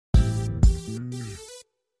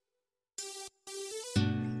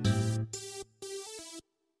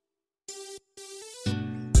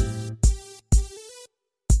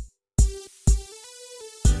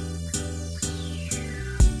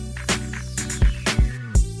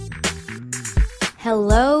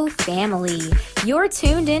Hello, family. You're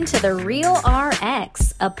tuned into The Real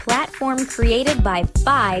RX, a platform created by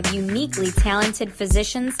 5 uniquely talented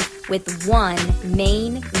physicians with one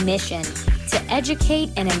main mission: to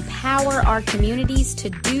educate and empower our communities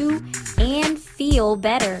to do and feel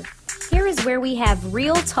better. Here is where we have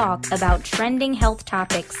real talk about trending health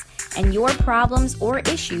topics and your problems or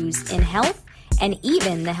issues in health and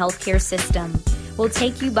even the healthcare system. We'll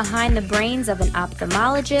take you behind the brains of an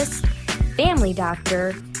ophthalmologist, family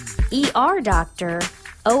doctor, ER doctor,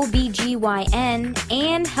 OBGYN,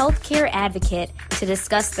 and healthcare advocate to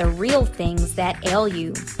discuss the real things that ail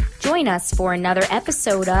you. Join us for another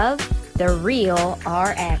episode of The Real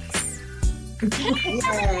RX. Hey,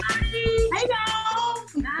 y'all!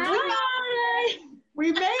 Hi.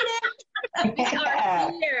 We made it! We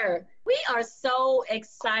are here. We are so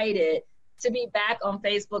excited to be back on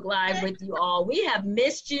Facebook Live with you all. We have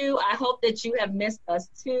missed you. I hope that you have missed us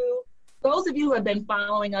too. Those of you who have been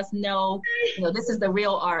following us know, this is The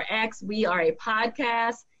Real RX. We are a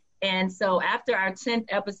podcast. And so after our 10th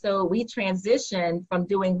episode, we transitioned from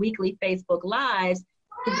doing weekly Facebook Lives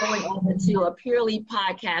to going over to a purely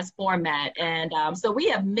podcast format. And so we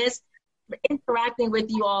have missed interacting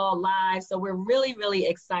with you all live. So we're really, really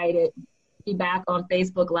excited to be back on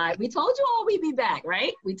Facebook Live. We told you all we'd be back,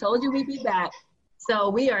 right? We told you we'd be back.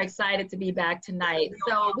 So we are excited to be back tonight.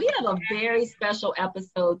 So we have a very special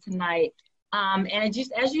episode tonight. And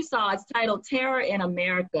as you saw, it's titled Terror in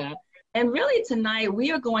America. And really tonight,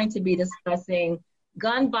 we are going to be discussing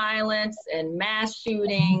gun violence and mass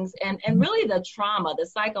shootings and really the trauma, the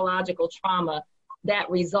psychological trauma that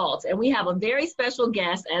results. And we have a very special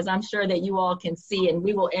guest, as I'm sure that you all can see, and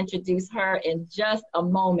we will introduce her in just a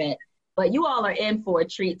moment. But you all are in for a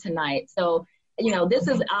treat tonight. So this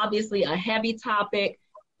is obviously a heavy topic,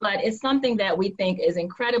 but it's something that we think is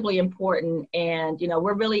incredibly important. And,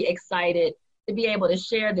 we're really excited to be able to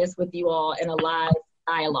share this with you all in a live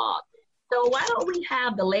dialogue. So why don't we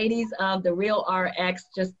have the ladies of The Real RX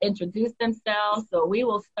just introduce themselves? So we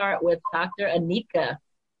will start with Dr. Anika.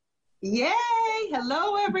 Yay!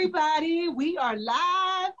 Hello, everybody. We are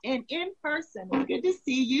live and in person. Good to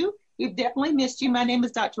see you. We've definitely missed you. My name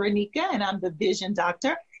is Dr. Anika, and I'm the vision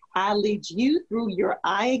doctor. I lead you through your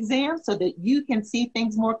eye exam so that you can see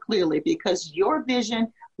things more clearly, because your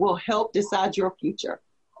vision will help decide your future.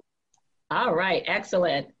 All right,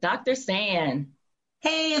 excellent. Dr. San.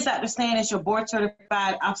 Hey, it's Dr. Stan. It's your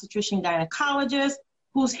board-certified obstetrician gynecologist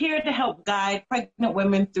who's here to help guide pregnant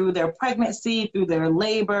women through their pregnancy, through their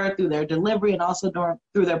labor, through their delivery, and also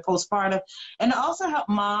through their postpartum, and to also help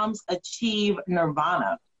moms achieve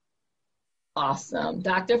nirvana. Awesome.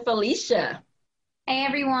 Dr. Felicia. Hey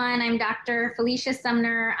everyone, I'm Dr. Felicia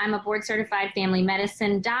Sumner. I'm a board-certified family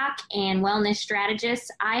medicine doc and wellness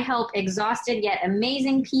strategist. I help exhausted yet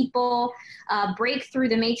amazing people break through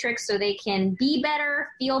the matrix so they can be better,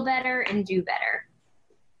 feel better, and do better.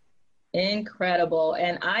 Incredible.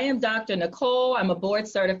 And I am Dr. Nicole. I'm a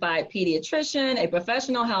board-certified pediatrician, a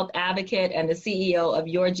professional health advocate, and the CEO of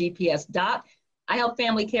Your GPS Doc. I help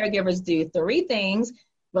family caregivers do 3 things: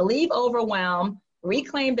 relieve overwhelm,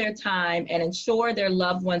 reclaim their time, and ensure their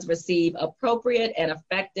loved ones receive appropriate and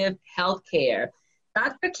effective health care.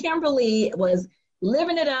 Dr. Kimberly was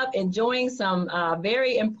living it up, enjoying some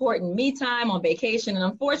very important me time on vacation, and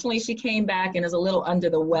unfortunately she came back and is a little under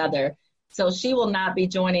the weather. So she will not be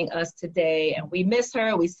joining us today, and we miss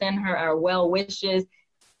her. We send her our well wishes.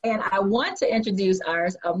 And I want to introduce our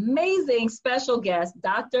amazing special guest,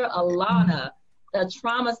 Dr. Alana, the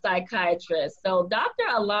trauma psychiatrist. So Dr.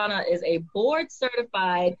 Alana is a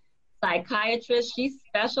board-certified psychiatrist. She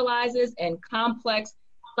specializes in complex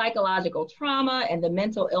psychological trauma and the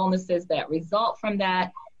mental illnesses that result from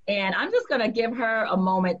that. And I'm just going to give her a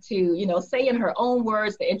moment to, say in her own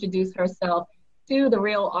words, to introduce herself to the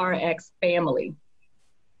Real RX family.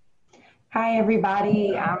 Hi,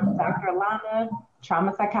 everybody. I'm Dr. Alana,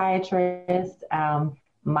 trauma psychiatrist.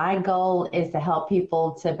 My goal is to help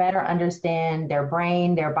people to better understand their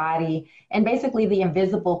brain, their body, and basically the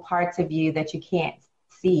invisible parts of you that you can't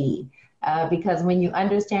see. Because when you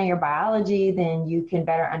understand your biology, then you can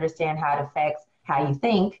better understand how it affects how you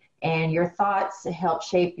think, and your thoughts help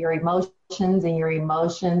shape your emotions, and your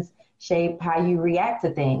emotions shape how you react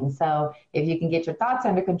to things. So if you can get your thoughts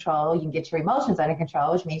under control, you can get your emotions under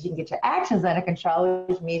control, which means you can get your actions under control,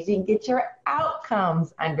 which means you can get your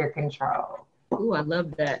outcomes under control. Ooh, I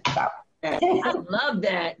love that. I love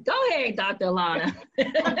that. Go ahead, Dr. Alana.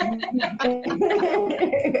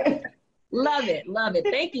 Love it. Love it.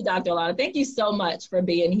 Thank you, Dr. Alana. Thank you so much for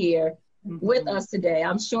being here with us today.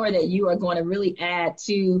 I'm sure that you are going to really add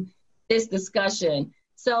to this discussion.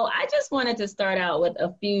 So I just wanted to start out with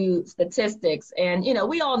a few statistics. And,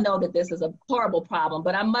 we all know that this is a horrible problem,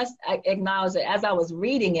 but I must acknowledge that as I was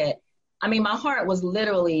reading it, I mean, my heart was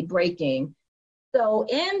literally breaking. So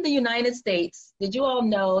in the United States, did you all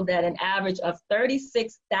know that an average of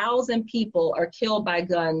 36,000 people are killed by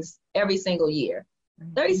guns every single year?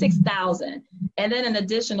 36,000. And then an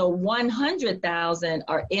additional 100,000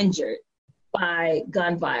 are injured by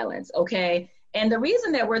gun violence, okay? And the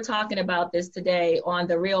reason that we're talking about this today on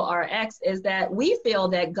The Real RX is that we feel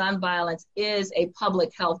that gun violence is a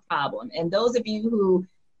public health problem. And those of you who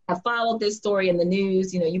have followed this story in the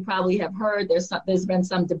news, you probably have heard there's been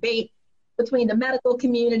some debate between the medical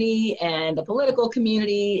community and the political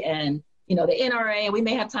community and, the NRA. And we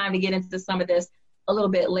may have time to get into some of this a little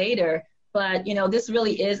bit later. But, this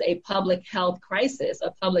really is a public health crisis,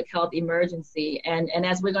 a public health emergency. And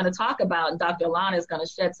as we're going to talk about, and Dr. Lana is going to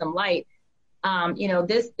shed some light,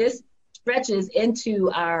 this stretches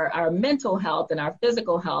into our mental health and our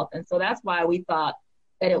physical health. And so that's why we thought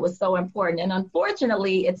that it was so important. And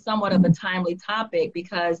unfortunately, it's somewhat of a timely topic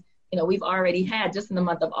because, we've already had, just in the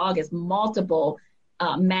month of August, multiple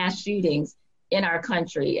mass shootings in our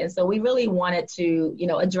country. And so we really wanted to,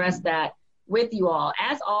 address that with you all.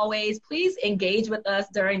 As always, please engage with us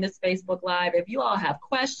during this Facebook Live. If you all have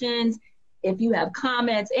questions, if you have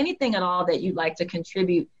comments, anything at all that you'd like to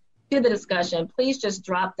contribute to the discussion, please just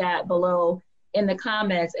drop that below in the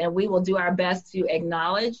comments and we will do our best to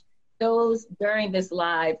acknowledge those during this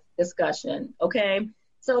live discussion, okay?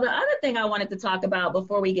 So the other thing I wanted to talk about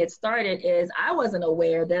before we get started is I wasn't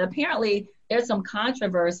aware that apparently there's some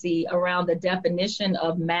controversy around the definition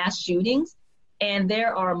of mass shootings, and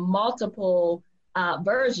there are multiple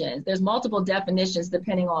versions. There's multiple definitions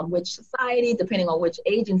depending on which society, depending on which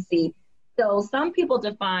agency. So some people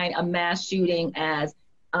define a mass shooting as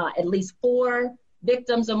at least 4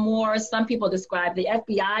 victims or more. Some people the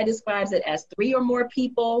FBI describes it as 3 or more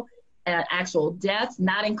people, actual deaths,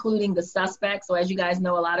 not including the suspect. So as you guys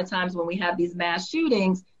know, a lot of times when we have these mass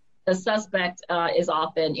shootings, the suspect is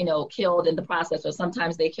often, killed in the process, or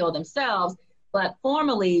sometimes they kill themselves. But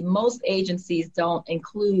formally, most agencies don't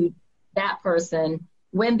include that person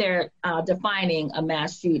when they're defining a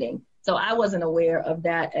mass shooting. So I wasn't aware of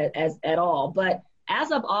that at all. But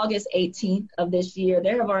as of August 18th of this year,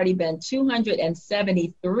 there have already been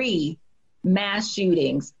 273 mass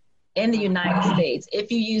shootings in the United States. If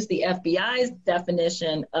you use the FBI's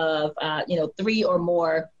definition of, 3 or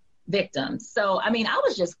more victims. So, I mean, I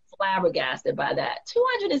was just flabbergasted by that.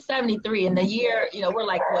 273 in the year, we're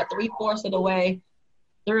like, 3/4 of the way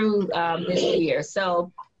through this year.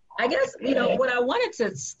 So I guess, what I wanted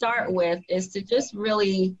to start with is to just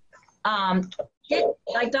really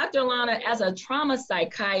like Dr. Lana, as a trauma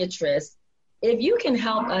psychiatrist, if you can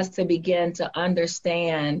help us to begin to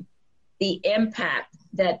understand the impact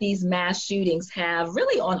that these mass shootings have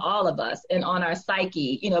really on all of us and on our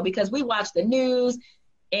psyche, because we watch the news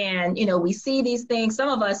and, we see these things. Some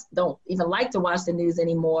of us don't even like to watch the news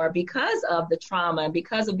anymore because of the trauma and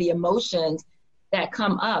because of the emotions that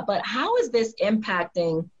come up. But how is this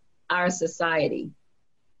impacting our society?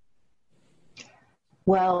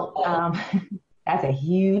 Well, that's a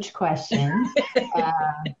huge question.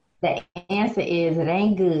 The answer is it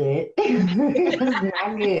ain't good. It's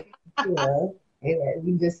not good.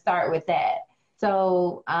 We just start with that.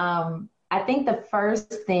 So I think the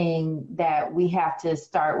first thing that we have to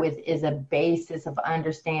start with is a basis of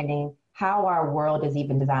understanding how our world is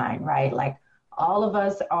even designed, right? Like all of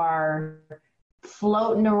us are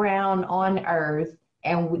floating around on Earth,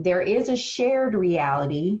 and there is a shared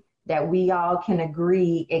reality that we all can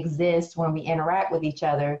agree exists when we interact with each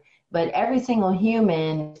other. But every single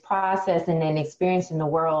human is processing and experiencing the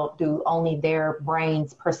world through only their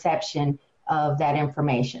brain's perception of that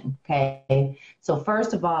information, okay? So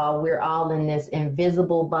first of all, we're all in this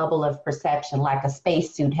invisible bubble of perception, like a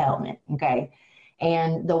spacesuit helmet, okay?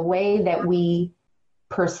 And the way that we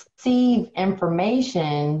perceive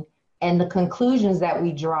information and the conclusions that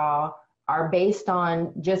we draw are based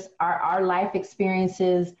on just our life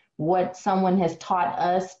experiences, what someone has taught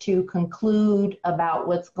us to conclude about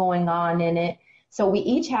what's going on in it. So we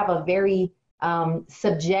each have a very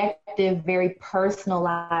subjective, very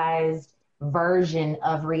personalized version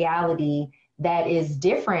of reality that is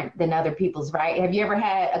different than other people's, right? Have you ever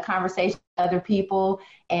had a conversation with other people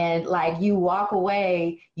and like you walk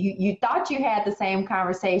away, you thought you had the same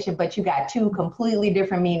conversation, but you got 2 completely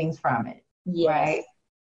different meanings from it, yes. Right?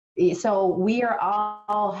 So we are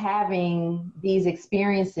all having these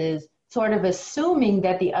experiences, sort of assuming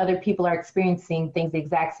that the other people are experiencing things the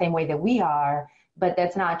exact same way that we are, but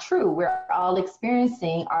that's not true. We're all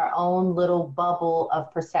experiencing our own little bubble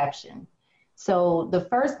of perception. So the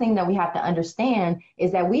first thing that we have to understand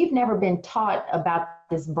is that we've never been taught about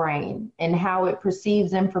this brain and how it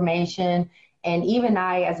perceives information. And even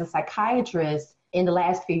I, as a psychiatrist, in the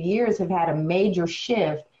last few years have had a major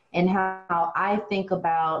shift in how I think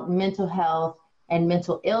about mental health and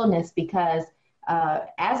mental illness, because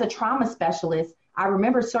as a trauma specialist, I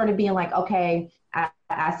remember sort of being like, okay,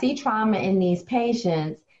 I see trauma in these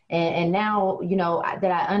patients. And now, you know,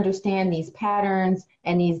 that I understand these patterns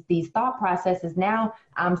and these thought processes, now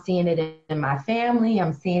I'm seeing it in my family,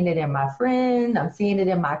 I'm seeing it in my friends, I'm seeing it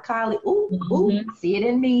in my colleagues, see it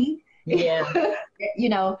in me. Yeah. You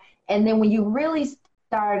know, and then when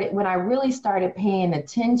I really started paying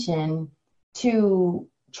attention to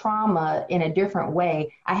trauma in a different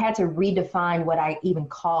way, I had to redefine what I even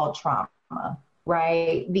call trauma,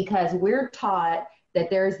 right? Because we're taught that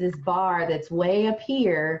there's this bar that's way up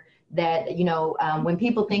here that, you know, when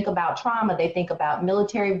people think about trauma, they think about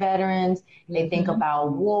military veterans, they think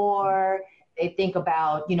about war, they think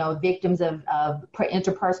about, you know, victims of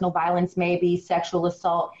interpersonal violence, maybe sexual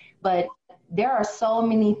assault. But there are so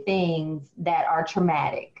many things that are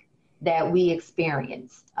traumatic that we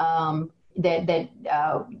experience, the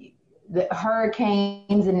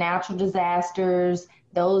hurricanes and natural disasters.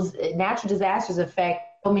 Those natural disasters affect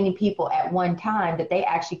so many people at one time that they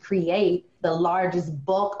actually create the largest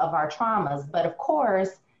bulk of our traumas. But of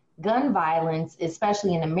course, gun violence,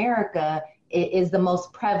 especially in America, is the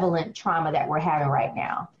most prevalent trauma that we're having right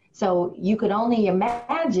now. So you could only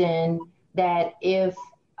imagine that if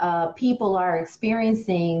people are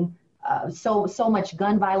experiencing so much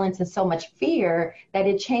gun violence and so much fear, that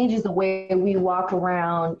it changes the way we walk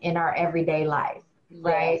around in our everyday life,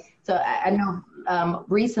 right? So I know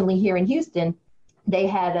recently here in Houston, they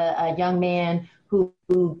had a young man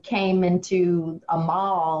who came into a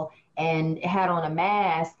mall and had on a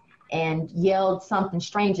mask and yelled something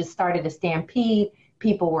strange. It started a stampede.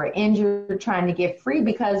 People were injured, trying to get free,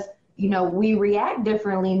 because, you know, we react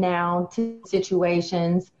differently now to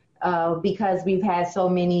situations because we've had so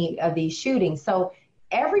many of these shootings. So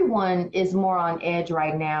everyone is more on edge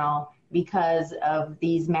right now because of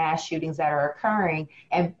these mass shootings that are occurring.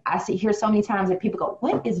 And I hear so many times that people go,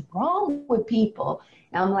 what is wrong with people?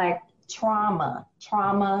 And I'm like, trauma.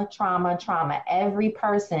 Every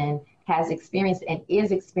person has experienced and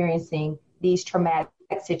is experiencing these traumatic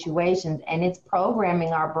situations, and it's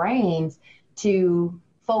programming our brains to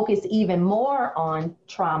focus even more on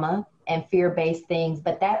trauma and fear-based things.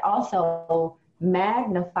 But that also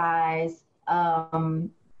magnifies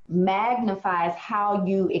how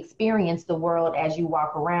you experience the world as you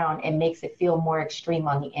walk around, and makes it feel more extreme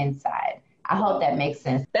on the inside. I hope that makes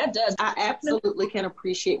sense. That does. I absolutely can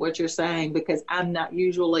appreciate what you're saying, because I'm going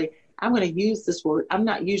to use this word, I'm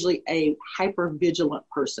not usually a hyper-vigilant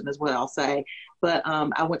person is what I'll say. But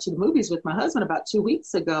I went to the movies with my husband about 2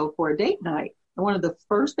 weeks ago for a date night. And one of the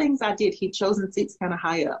first things I did, he'd chosen seats kind of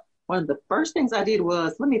high up. One of the first things I did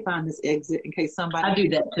was, let me find this exit in case somebody... I do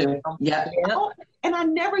that too. Yeah. And I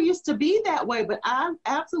never used to be that way, but I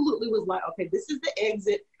absolutely was like, okay, this is the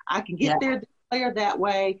exit. I can get there that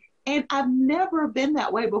way. And I've never been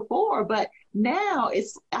that way before, but now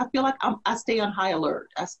I feel like I stay on high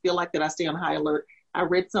alert. I feel like that I stay on high alert. I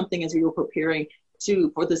read something as we were preparing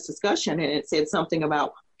for this discussion, and it said something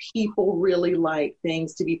about people really like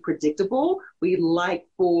things to be predictable. We like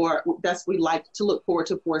to look forward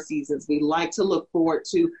to 4 seasons. We like to look forward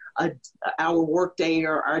to our work day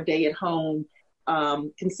or our day at home,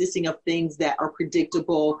 consisting of things that are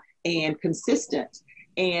predictable and consistent.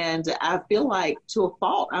 And I feel like, to a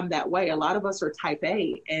fault, I'm that way. A lot of us are type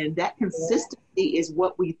A, and that consistency is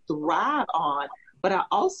what we thrive on. But I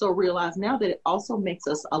also realize now that it also makes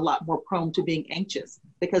us a lot more prone to being anxious,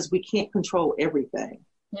 because we can't control everything.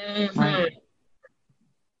 Mm-hmm. Right.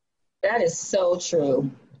 That is so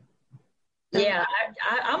true. Yeah,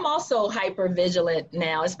 I'm also hyper vigilant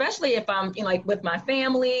now, especially if I'm, you know, like with my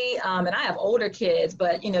family, and I have older kids,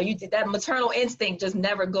 but you know, that maternal instinct just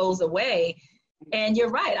never goes away. And you're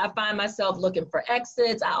right. I find myself looking for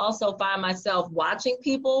exits. I also find myself watching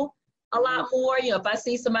people a lot more. You know, if I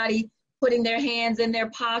see somebody putting their hands in their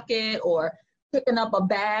pocket or picking up a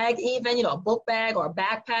bag, even, you know, a book bag or a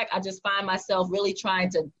backpack, I just find myself really trying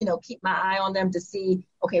to, you know, keep my eye on them to see,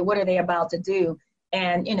 okay, what are they about to do?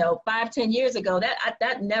 And, you know, 5-10 years ago,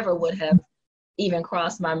 that never would have even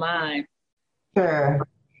crossed my mind. Sure.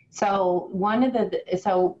 So one of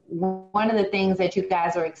the things that you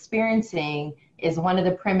guys are experiencing is one of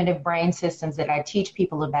the primitive brain systems that I teach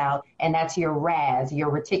people about, and that's your RAS, your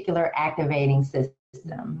reticular activating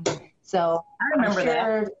system. So I remember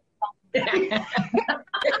that.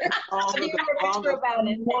 Oh, Do you remember about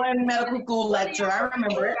it? one medical school lecture. I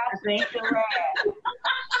remember it. I think.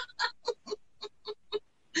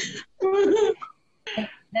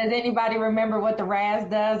 Does anybody remember what the RAS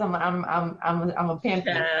does? I'm a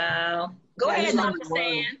pinpoint. Go Yeah, ahead, you Dr. remember the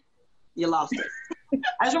Stan. word. You lost it.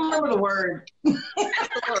 I just remember the word. Okay.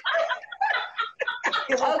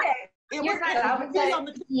 It You're was right. I would say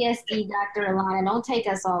PTSD, Dr. Alana. Don't take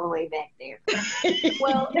us all the way back there.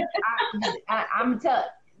 Well, I'm telling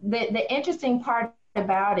the interesting part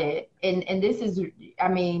about it, and this is, I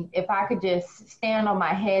mean, if I could just stand on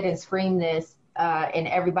my head and scream this, and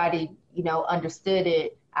everybody, understood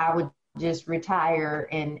it, I would just retire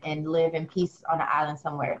and live in peace on an island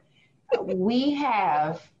somewhere. We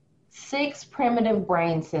have 6 primitive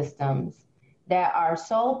brain systems that are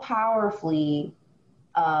so powerfully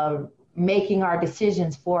making our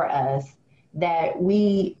decisions for us that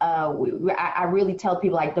I really tell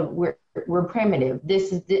people we're primitive.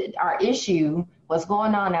 This is our issue. What's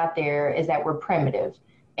going on out there is that we're primitive.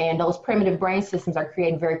 And those primitive brain systems are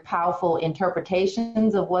creating very powerful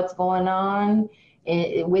interpretations of what's going on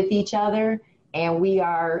with each other. And we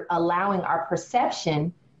are allowing our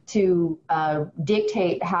perception to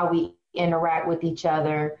dictate how we interact with each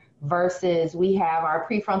other versus we have our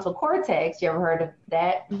prefrontal cortex. You ever heard of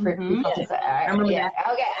that? Mm-hmm. I remember that.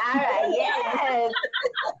 Okay, all right, yes.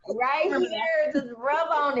 Right here, just rub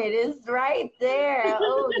on it. It's right there.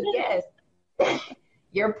 Oh, yes.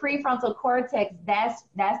 Your prefrontal cortex, that's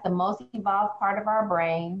the most evolved part of our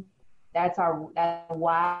brain. That's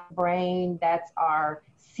wide brain. That's our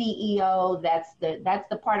CEO. That's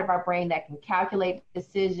the part of our brain that can calculate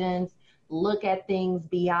decisions, look at things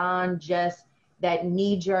beyond just that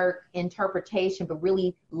knee-jerk interpretation, but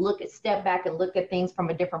really step back and look at things from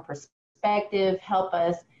a different perspective, help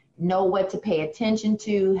us know what to pay attention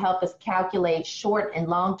to, help us calculate short and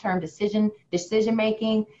long-term decision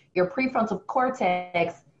making. Your prefrontal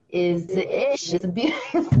cortex it's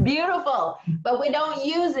beautiful, but we don't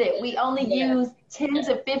use it. We only use 10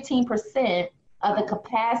 to 15% of the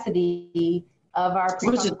capacity of our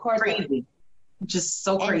prefrontal cortex. Crazy. Just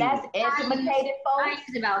so crazy. And that's educated folks. I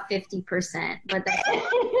use about 50%, but that's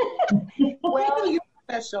well, you're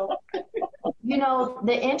special.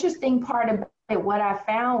 The interesting part about it, what I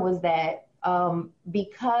found was that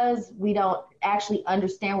because we don't actually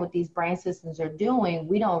understand what these brain systems are doing,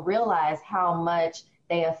 we don't realize how much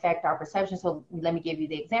they affect our perception. So let me give you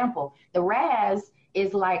the example. The RAS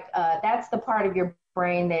is that's the part of your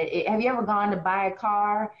brain have you ever gone to buy a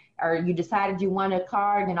car or you decided you wanted a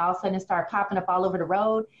car and then all of a sudden it started popping up all over the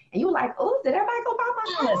road and you were like, oh, did everybody go buy my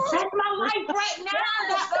car? That's my life right now.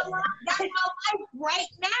 That's my life right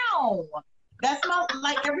now. That's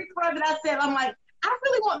every car that I said, I'm like, I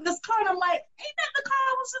really want this car. And I'm like, ain't that the car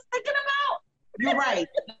I was just thinking about? You're right.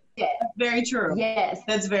 Yes. Very true. Yes.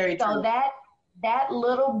 That's very true. So that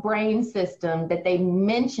little brain system that they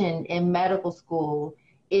mentioned in medical school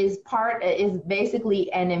is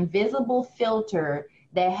basically an invisible filter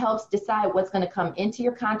that helps decide what's going to come into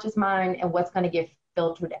your conscious mind and what's going to get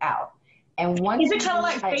filtered out. And once is it kind of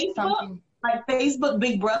like Facebook? Like Facebook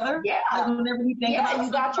Big Brother? Yeah. Whenever you think about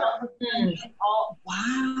you got your. Oh,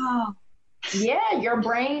 wow. Yeah, your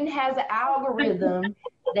brain has an algorithm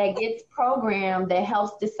that gets programmed that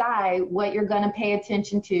helps decide what you're going to pay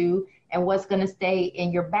attention to and what's going to stay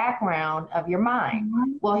in your background of your mind.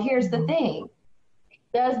 Mm-hmm. Well, here's the thing. It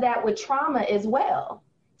does that with trauma as well.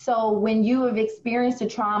 So when you have experienced a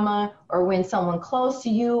trauma or when someone close to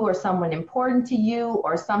you or someone important to you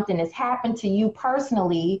or something has happened to you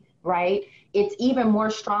personally, right, it's even more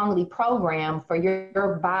strongly programmed for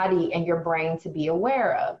your body and your brain to be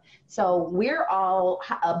aware of. So we're all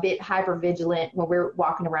a bit hypervigilant when we're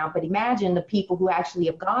walking around, but imagine the people who actually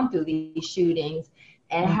have gone through these shootings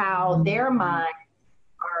and how their minds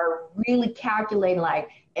are really calculating,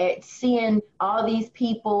 seeing all these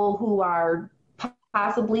people who are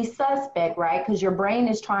possibly suspect, right? Because your brain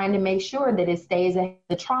is trying to make sure that it stays in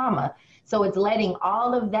the trauma. So it's letting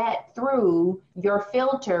all of that through your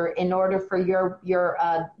filter in order for your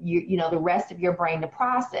the rest of your brain to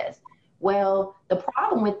process. Well, the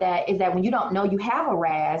problem with that is that when you don't know you have a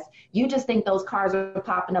RAS, you just think those cars are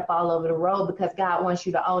popping up all over the road because God wants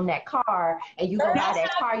you to own that car and you go buy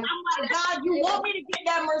that car. Oh my God, you want me to get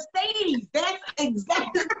that Mercedes? That's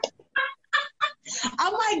exactly.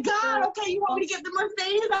 I'm like, God, okay, you want me to get the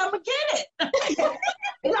Mercedes? I'm going to get it.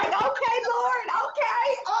 You're like, okay, Lord,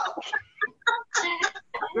 okay. Oh.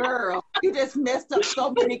 Girl, you just messed up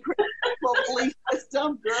so many critical belief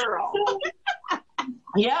systems, girl.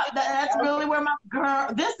 Yeah, that's really where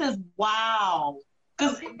this is wow.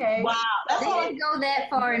 Okay. Wow, that's They all. didn't go that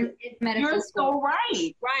far in medical You're school. so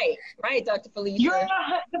right. Right, Dr. Felicia.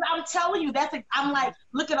 I'm telling you, I'm like,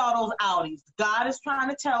 look at all those Audis. God is trying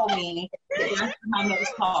to tell me that's my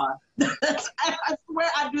next car. I swear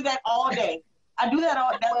I do that all day. I do that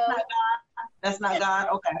all. That's not God. That's not God.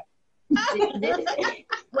 Okay.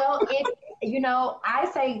 Well,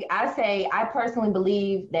 I personally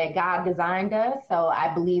believe that God designed us, so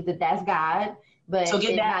I believe that that's God, but So get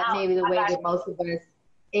it's that not out. maybe the way that most of us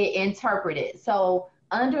interpret it. So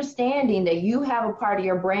understanding that you have a part of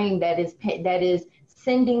your brain that is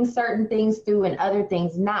sending certain things through and other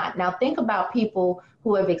things not. Now think about people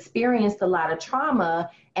who have experienced a lot of trauma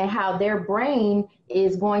and how their brain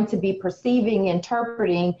is going to be perceiving,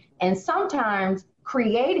 interpreting, and sometimes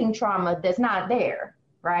creating trauma that's not there,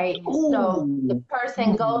 right? Ooh. So the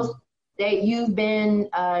person goes that you've been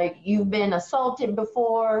assaulted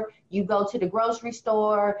before, you go to the grocery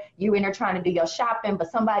store, you're in there trying to do your shopping, but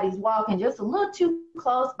somebody's walking just a little too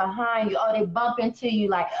close behind you. Oh, they bump into you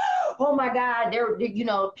like, oh my God, they're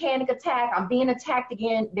panic attack, I'm being attacked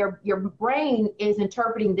again. Your brain is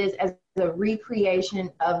interpreting this as the recreation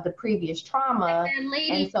of the previous trauma. Like that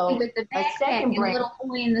lady and so with the a backpack second and the brain, little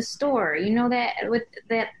boy in the store. You know that with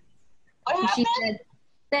that. She said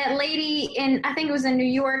that lady I think it was in New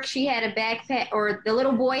York. She had a backpack, or the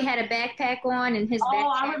little boy had a backpack on, and his backpack. Oh,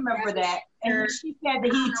 I remember that. And she said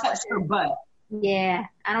that he touched her butt. Yeah,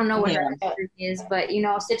 I don't know what her Yeah. history is, but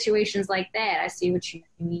situations like that, I see what you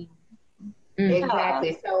mean.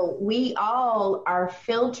 Exactly. So we all are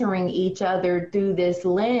filtering each other through this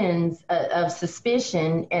lens of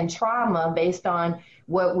suspicion and trauma based on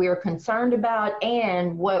what we're concerned about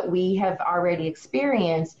and what we have already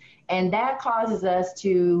experienced. And that causes us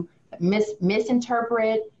to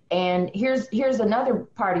misinterpret. And here's another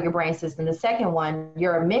part of your brain system. The second one,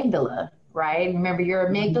 your amygdala, right? Remember your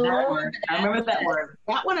amygdala? I remember that word.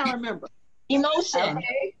 That one I remember. Emotion.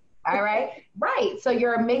 Okay. All right. Right. So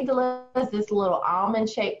your amygdala is this little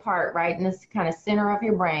almond-shaped part, right, in this kind of center of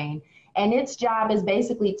your brain. And its job is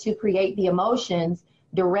basically to create the emotions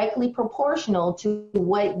directly proportional to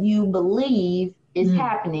what you believe is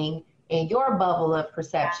happening in your bubble of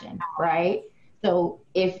perception, right? So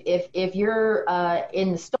if you're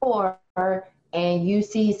in the store and you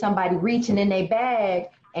see somebody reaching in their bag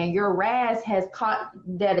and your RAS has caught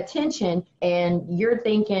that attention and you're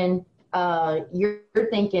thinking,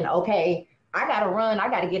 okay, I gotta run, I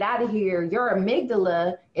gotta get out of here. Your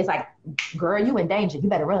amygdala is like, girl, you in danger, you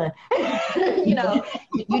better run. You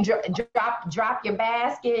drop your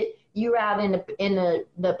basket, you're out in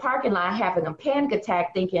the parking lot having a panic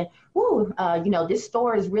attack thinking, ooh, this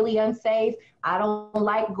store is really unsafe. I don't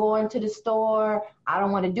like going to the store. I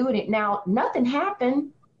don't want to do it. Now, nothing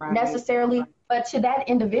happened necessarily, but to that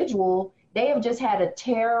individual, they have just had a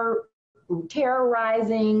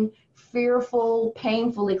terrorizing, fearful,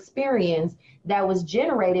 painful experience that was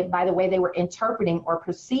generated by the way they were interpreting or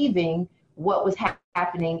perceiving what was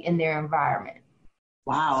happening in their environment.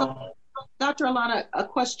 Wow. So, Dr. Alana, a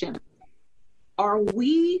question. Are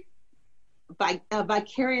we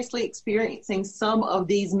vicariously experiencing some of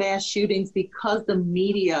these mass shootings because the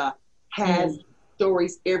media has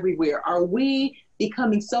stories everywhere? Are we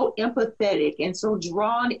becoming so empathetic and so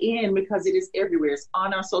drawn in because it is everywhere? It's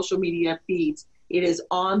on our social media feeds. It is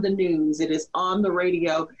on the news. It is on the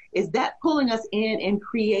radio. Is that pulling us in and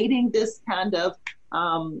creating this kind of,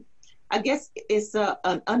 I guess it's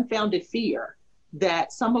an unfounded fear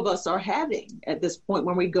that some of us are having at this point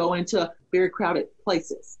when we go into very crowded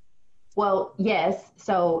places? Well, yes.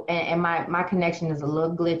 So, and my connection is a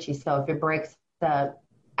little glitchy. So if it breaks up,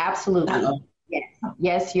 absolutely. Uh-oh.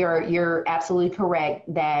 Yes, you're absolutely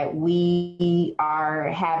correct that we are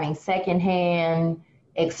having secondhand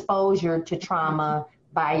exposure to trauma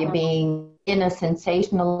by it being in a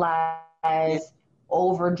sensationalized,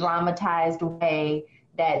 over dramatized way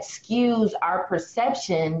that skews our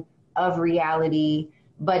perception of reality.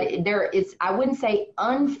 But I wouldn't say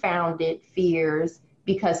unfounded fears,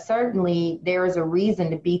 because certainly there is a reason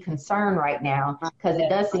to be concerned right now, because it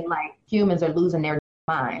does seem like humans are losing their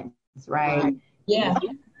minds, right? Yeah.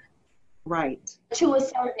 Right. To a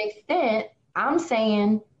certain extent, I'm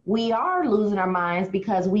saying we are losing our minds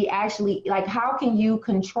because we actually, like, how can you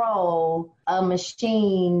control a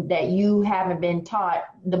machine that you haven't been taught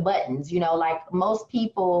the buttons? Like most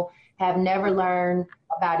people have never learned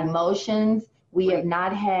about emotions. We have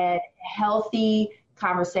not had healthy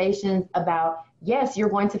conversations about, yes, you're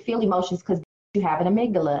going to feel emotions because you have an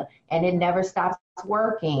amygdala and it never stops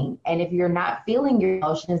working. And if you're not feeling your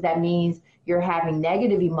emotions, that means you're having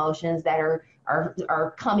negative emotions that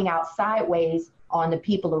are coming out sideways on the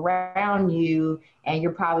people around you, and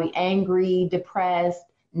you're probably angry, depressed,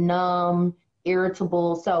 numb,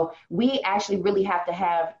 irritable. So we actually really have to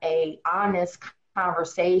have a honest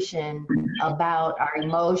conversation about our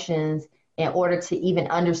emotions in order to even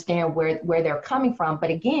understand where they're coming from. But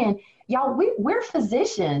again, y'all, we're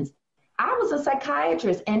physicians. I was a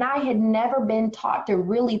psychiatrist, and I had never been taught to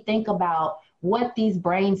really think about what these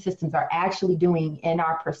brain systems are actually doing in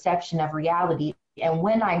our perception of reality. And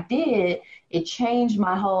when I did, it changed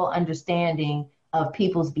my whole understanding of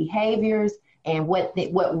people's behaviors and what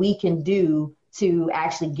we can do to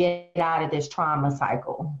actually get out of this trauma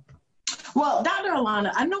cycle. Well, Dr.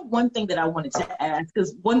 Alana, I know one thing that I wanted to ask,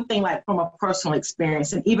 because one thing, like from a personal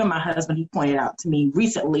experience, and even my husband, he pointed out to me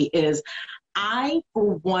recently, is I,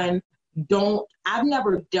 for one, I've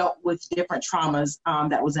never dealt with different traumas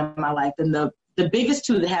that was in my life. And the biggest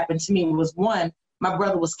two that happened to me was, one, my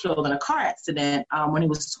brother was killed in a car accident when he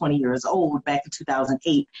was 20 years old back in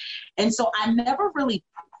 2008. And so I never really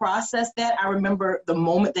processed that. I remember the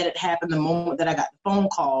moment that it happened, the moment that I got the phone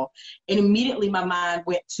call, and immediately my mind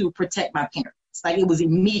went to protect my parents. Like, it was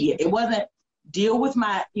immediate. It wasn't deal with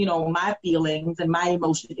my, my feelings and my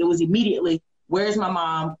emotions. It was immediately, where's my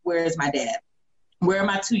mom? Where's my dad? Where are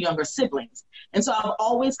my two younger siblings? And so I've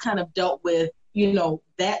always kind of dealt with,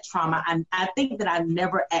 that trauma. I think that I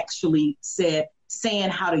never actually saying,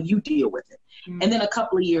 how do you deal with it? Mm-hmm. And then a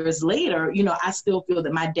couple of years later, I still feel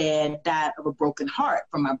that my dad died of a broken heart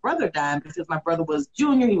from my brother dying, because my brother was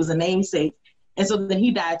junior, he was a namesake. And so then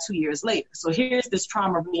he died 2 years later. So here's this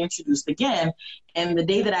trauma reintroduced again. And the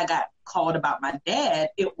day that I got called about my dad,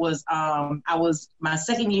 it was, I was my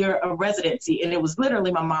second year of residency. And it was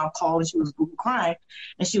literally, my mom called and she was crying.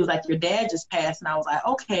 And she was like, your dad just passed. And I was like,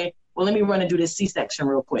 okay, well, let me run and do this C-section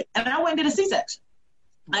real quick. And I went and did a C-section.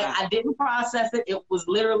 Like, I didn't process it. It was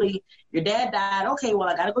literally, your dad died. Okay, well,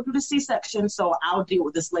 I got to go through the C-section, so I'll deal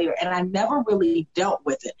with this later. And I never really dealt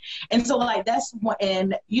with it. And so, like, that's one,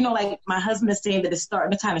 and, like my husband is saying that it's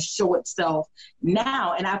starting to kind of show itself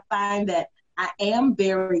now. And I find that I am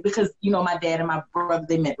very, because, my dad and my brother,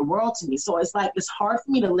 they meant the world to me. So it's like, it's hard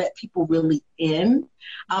for me to let people really in.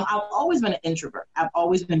 I've always been an introvert. I've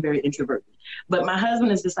always been very introverted. But my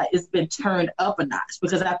husband is just like, it's been turned up a notch,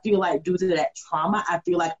 because I feel like due to that trauma, I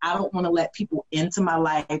feel like I don't want to let people into my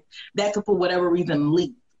life that could, for whatever reason,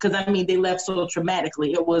 leave. Because, they left so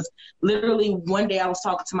traumatically. It was literally one day I was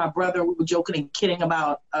talking to my brother. We were joking and kidding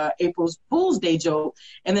about April's Fool's Day joke.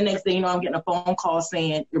 And the next day, I'm getting a phone call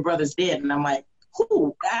saying, your brother's dead. And I'm like,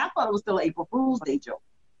 who? I thought it was still an April Fool's Day joke.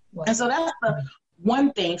 Wow. And so that's the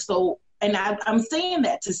one thing. So, and I'm saying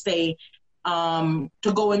that to say, to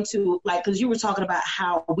go into, like, because you were talking about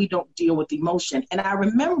how we don't deal with emotion. And I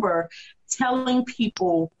remember telling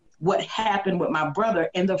people what happened with my brother.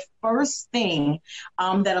 And the first thing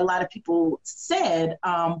that a lot of people said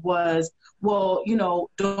was, well,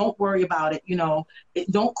 don't worry about it.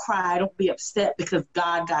 Don't cry. Don't be upset, because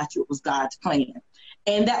God got you. It was God's plan.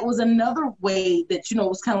 And that was another way that,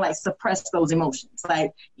 was kind of like suppress those emotions.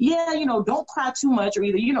 Like, yeah, don't cry too much, or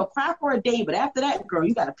either, cry for a day. But after that, girl,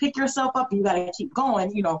 you got to pick yourself up and you got to keep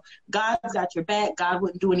going. God's got your back. God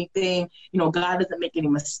wouldn't do anything. God doesn't make any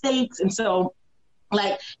mistakes. And so,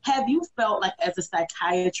 like, have you felt like, as a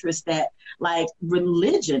psychiatrist, that like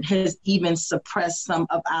religion has even suppressed some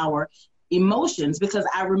of our emotions? Because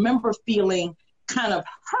I remember feeling kind of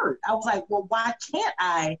hurt. I was like, well, why can't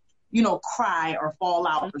I, cry or fall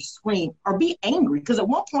out or scream or be angry? Because at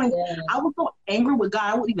one point I was so angry with God,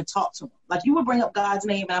 I wouldn't even talk to him. Like, you would bring up God's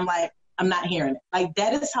name and I'm like, I'm not hearing it. Like,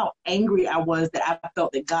 that is how angry I was, that I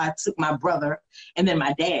felt that God took my brother and then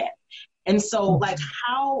my dad. And so, like,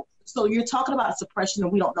 so you're talking about suppression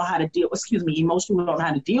and we don't know how to emotion, we don't know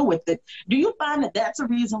how to deal with it. Do you find that that's a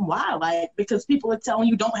reason why? Like, because people are telling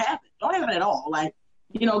you don't have it at all. Like,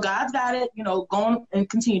 God's got it, go on and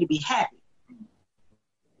continue to be happy.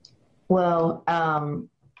 Well,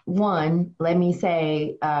 one, let me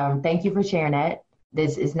say thank you for sharing that.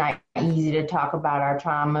 This is not easy to talk about our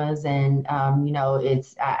traumas. And,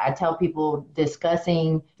 I tell people,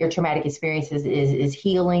 discussing your traumatic experiences is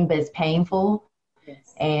healing, but it's painful.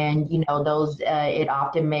 Yes. And, it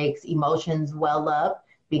often makes emotions well up,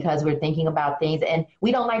 because we're thinking about things, and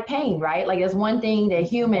we don't like pain, right? Like, there's one thing that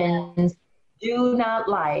humans do not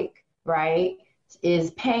like, right,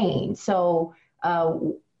 is pain. So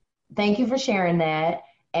thank you for sharing that.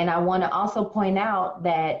 And I want to also point out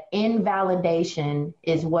that invalidation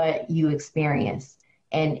is what you experience.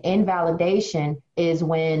 And invalidation is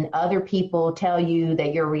when other people tell you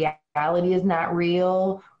that your reality is not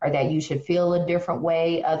real, or that you should feel a different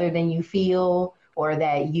way other than you feel, or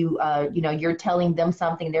that you're telling them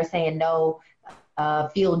something, they're saying, no,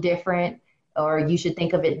 feel different. or you should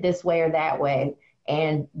think of it this way or that way.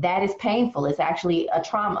 And that is painful. It's actually a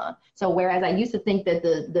trauma. So whereas I used to think that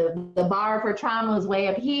the bar for trauma is way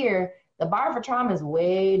up here, the bar for trauma is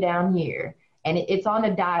way down here. And it's on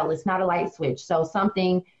a dial. It's not a light switch. So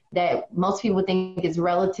something that most people think is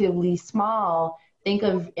relatively small, think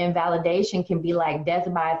of invalidation can be like death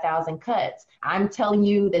by 1,000 cuts. I'm telling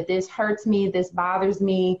you that this hurts me, this bothers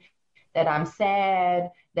me, that I'm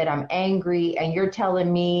sad, that I'm angry, and you're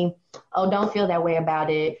telling me, oh, don't feel that way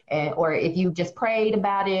about it. Or if you just prayed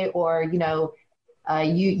about it, or, you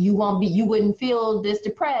wouldn't feel this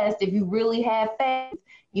depressed if you really had faith.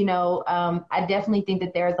 I definitely think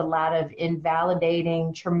that there's a lot of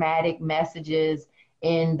invalidating, traumatic messages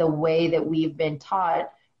in the way that we've been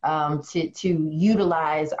taught to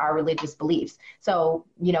utilize our religious beliefs. So,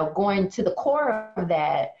 going to the core of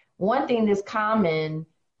that, one thing that's common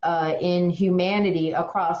in humanity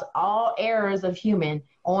across all eras of human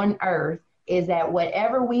on earth is that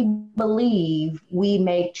whatever we believe, we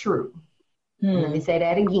make true. Let me say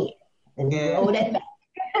that again. Roll that back.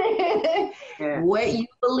 What you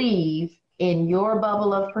believe in your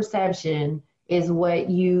bubble of perception is what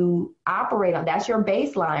you operate on. That's your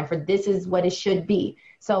baseline for this is what it should be.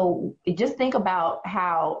 So just think about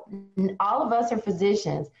how all of us are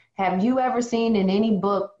physicians. Have you ever seen in any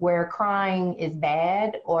book where crying is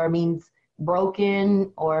bad or means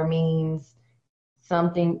broken or means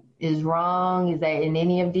something is wrong? Is that in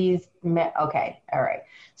any of these? Okay, all right.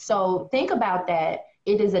 So think about that.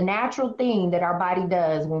 It is a natural thing that our body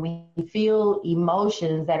does when we feel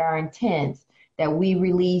emotions that are intense, that we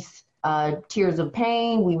release tears of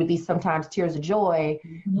pain, we release sometimes tears of joy,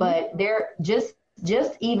 but they're just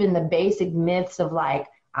even the basic myths of like,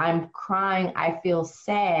 I'm crying, I feel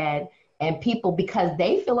sad, and people, because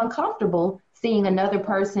they feel uncomfortable seeing another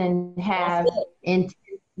person have intense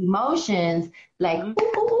emotions, like,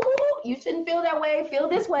 ooh, you shouldn't feel that way, feel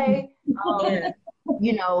this way.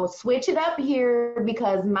 Switch it up here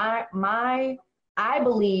because I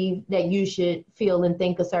believe that you should feel and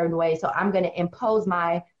think a certain way. So I'm going to impose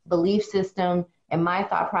my belief system and my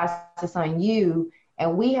thought process on you.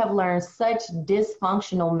 And we have learned such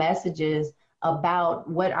dysfunctional messages about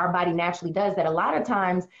what our body naturally does that a lot of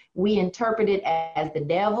times we interpret it as the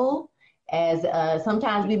devil, as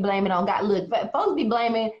sometimes we blame it on God. Look, folks be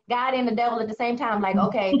blaming God and the devil at the same time. Like,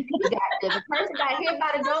 okay, the person got hit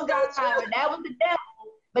by the drunk driver, that was the devil.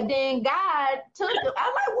 But then God took it.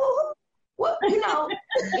 I'm like, well, what?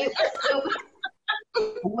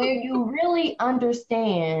 When you really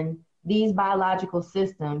understand these biological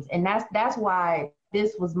systems, and that's why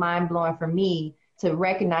this was mind blowing for me to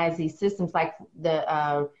recognize these systems, like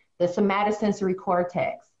the somatosensory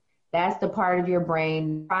cortex. That's the part of your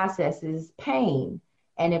brain processes pain,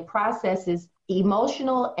 and it processes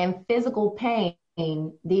emotional and physical pain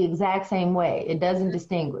the exact same way. It doesn't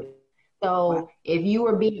distinguish. So if you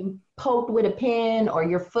were being poked with a pin or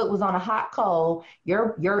your foot was on a hot coal,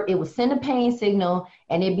 it would send a pain signal,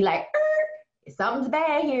 and it'd be like, something's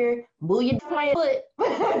bad here. Move your foot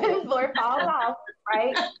before it falls off,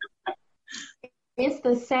 right? It's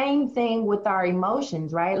the same thing with our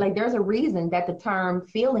emotions, right? Like there's a reason that the term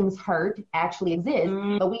feelings hurt actually exists,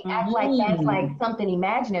 but we act like that's like something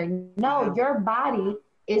imaginary. No, your body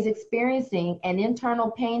is experiencing an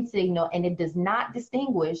internal pain signal, and it does not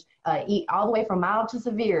distinguish all the way from mild to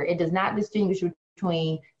severe. It does not distinguish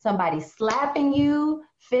between somebody slapping you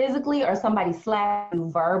physically or somebody slapping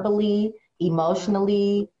you verbally,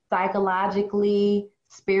 emotionally, psychologically,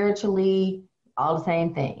 spiritually, all the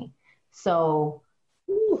same thing. So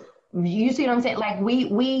you see what I'm saying? Like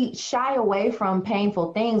we shy away from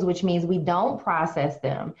painful things, which means we don't process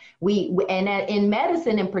them. And in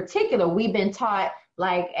medicine in particular, we've been taught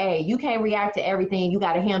like, hey, you can't react to everything. You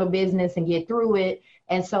got to handle business and get through it.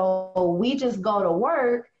 And so we just go to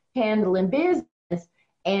work handling business.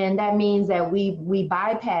 And that means that we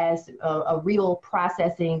bypass a real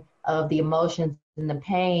processing of the emotions and the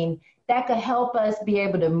pain that could help us be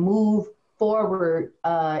able to move forward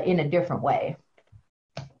in a different way.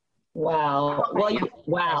 Wow. Well,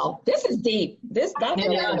 wow. This is deep. This Dr.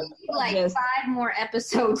 Like 5 more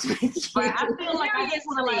episodes with you. Right. I feel like I just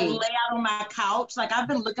want to like lay out on my couch. Like I've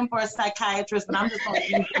been looking for a psychiatrist, but I'm just going to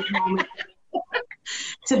use this moment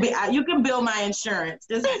to be. You can bill my insurance.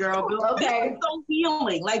 This girl, okay. This is so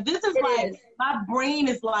healing. Like this is my brain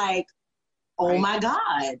is like, oh my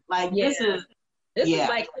God. Like this is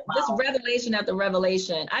like this revelation after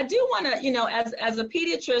revelation. I do want to, as a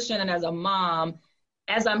pediatrician and as a mom,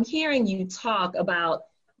 as I'm hearing you talk about,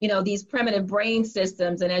 these primitive brain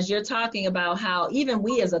systems, and as you're talking about how even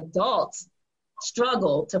we as adults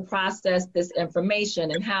struggle to process this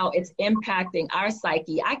information and how it's impacting our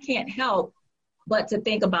psyche, I can't help but to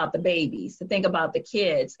think about the babies, to think about the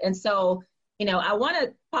kids. And so, I want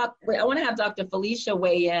to have Dr. Felicia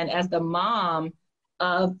weigh in as the mom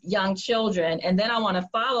of young children. And then I want to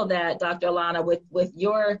follow that, Dr. Alana, with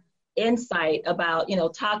your insight about,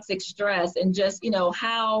 toxic stress and just,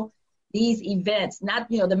 how these events, not,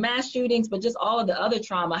 the mass shootings, but just all of the other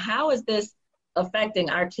trauma, how is this affecting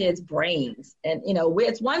our kids' brains? And,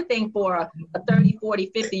 it's one thing for a 30,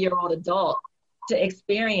 40, 50-year-old adult to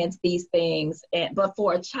experience these things, but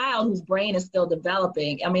for a child whose brain is still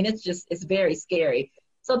developing, it's very scary.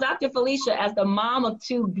 So Dr. Felicia, as the mom of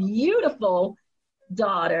two beautiful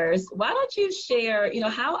daughters, why don't you share,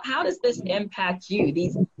 how does this impact you?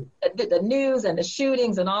 The news and the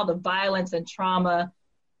shootings and all the violence and trauma,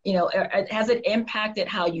 has it impacted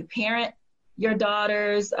how you parent your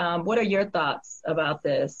daughters? What are your thoughts about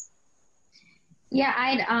this? Yeah,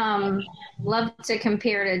 I'd love to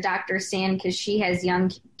compare to Dr. Sand because she has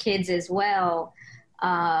young kids as well.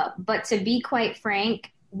 But to be quite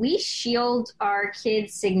frank, we shield our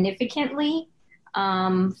kids significantly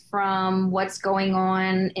from what's going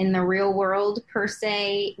on in the real world, per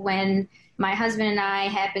se. When my husband and I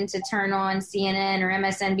happen to turn on CNN or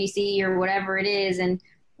MSNBC or whatever it is, and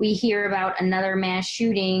we hear about another mass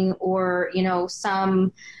shooting or,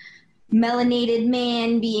 some melanated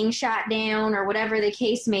man being shot down or whatever the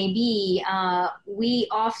case may be, we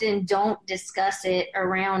often don't discuss it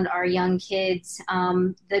around our young kids.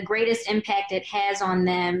 The greatest impact it has on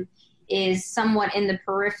them is somewhat in the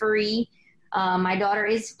periphery.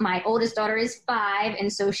 My oldest daughter is 5,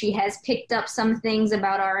 and so she has picked up some things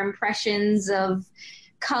about our impressions of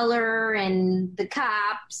color and the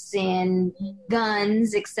cops and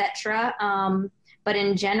guns, etc. But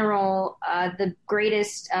in general, the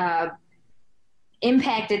greatest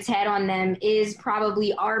impact it's had on them is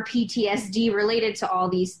probably our PTSD related to all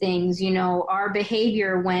these things. Our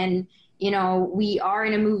behavior when, we are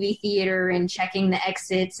in a movie theater and checking the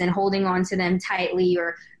exits and holding on to them tightly,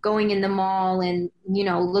 or going in the mall and,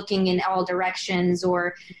 looking in all directions,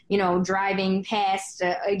 or, driving past,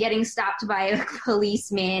 getting stopped by a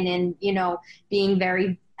policeman and, being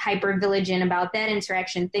very hyper vigilant about that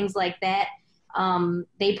interaction, things like that.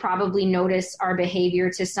 They probably notice our behavior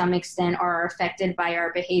to some extent or are affected by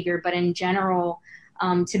our behavior. But in general,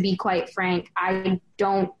 to be quite frank, I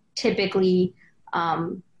don't typically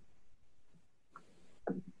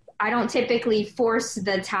force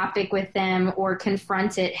the topic with them or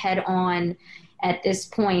confront it head on at this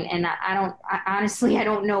point. And I honestly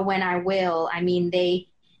don't know when I will.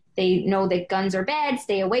 They know that guns are bad.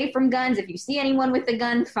 Stay away from guns. If you see anyone with a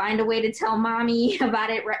gun, find a way to tell mommy about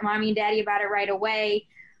it, mommy and daddy about it right away.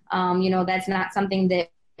 That's not something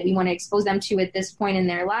that we want to expose them to at this point in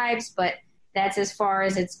their lives, but that's as far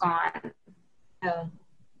as it's gone. Yeah.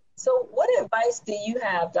 So what advice do you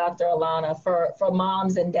have, Dr. Alana, for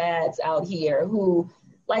moms and dads out here who,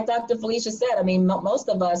 like Dr. Felicia said, most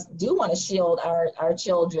of us do want to shield our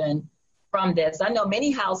children from this. I know many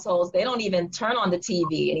households, they don't even turn on the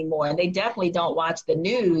TV anymore, and they definitely don't watch the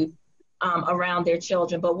news around their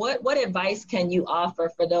children. But what advice can you offer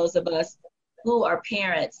for those of us who are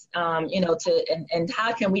parents, and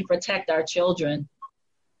how can we protect our children?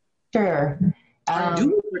 Sure.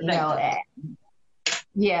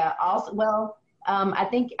 Yeah. Also, well, I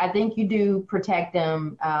think you do protect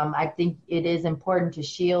them. I think it is important to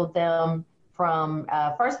shield them from,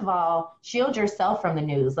 first of all, shield yourself from the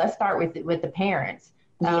news. Let's start with the parents.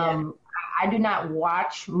 Yeah. I do not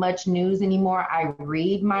watch much news anymore. I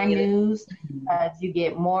read my news. You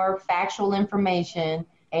get more factual information,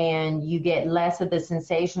 and you get less of the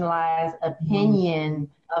sensationalized opinion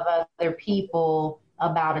of other people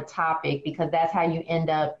about a topic, because that's how you end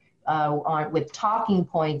up with talking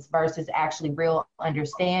points versus actually real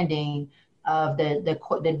understanding of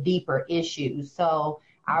the deeper issues. So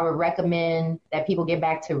I would recommend that people get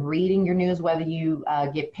back to reading your news, whether you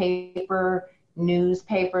get paper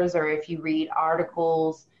newspapers or if you read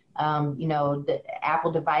articles. The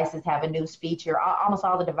Apple devices have a news feature. Almost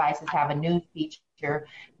all the devices have a news feature,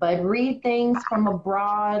 but read things from a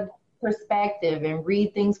broad perspective and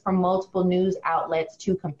read things from multiple news outlets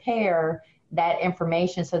to compare that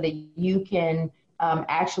information so that you can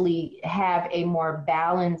actually have a more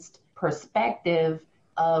balanced perspective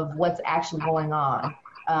of what's actually going on.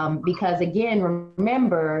 Because again,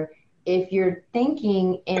 remember, if you're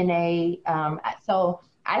thinking in so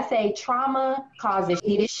I say trauma causes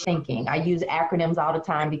EDISH thinking. I use acronyms all the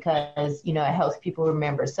time because, it helps people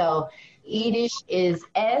remember. So EDISH is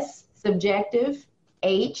S, subjective,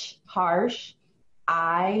 H, harsh,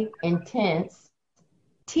 I, intense,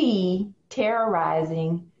 T,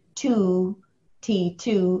 terrorizing,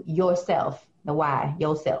 T2, yourself. The Y,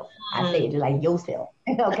 yourself. I say it just like yourself.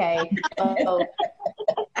 Okay. So,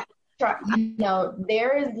 you know,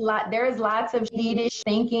 there is lots of sheetish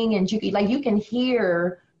thinking, and you can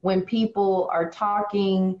hear when people are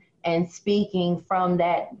talking and speaking from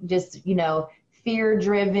that just, you know,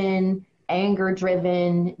 fear-driven,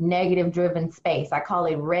 anger-driven, negative-driven space. I call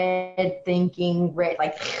it red thinking,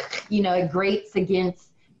 like, you know, it grates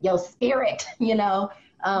against your spirit, you know,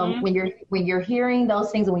 when you're hearing those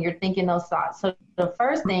things and when you're thinking those thoughts. So the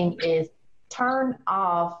first thing is turn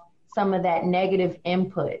off some of that negative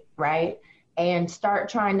input, right? And start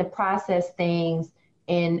trying to process things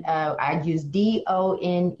in, I use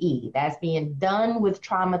DONE. That's being done with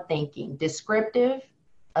trauma thinking: descriptive,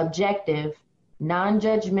 objective,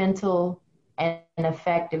 non-judgmental, and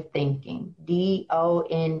effective thinking.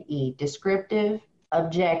 DONE, descriptive,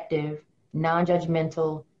 objective,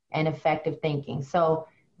 non-judgmental, and effective thinking. So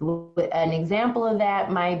an example of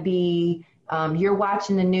that might be you're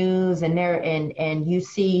watching the news and you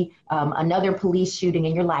see another police shooting,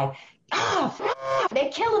 and you're like, they're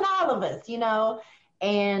killing all of us, you know,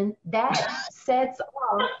 and that sets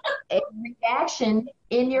off a reaction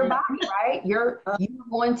in your body, right? You're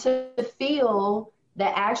going to feel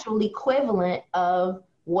the actual equivalent of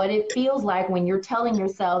what it feels like when you're telling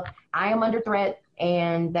yourself, I am under threat,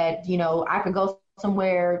 and that, you know, I could go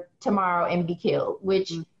somewhere tomorrow and be killed,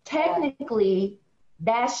 which technically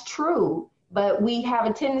that's true, but we have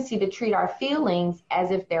a tendency to treat our feelings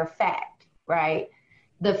as if they're fact, right?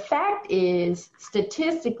 The fact is,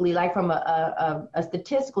 statistically, like from a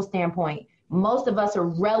statistical standpoint, most of us are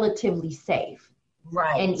relatively safe.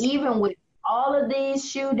 Right. And even with all of these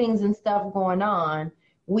shootings and stuff going on,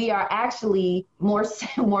 we are actually more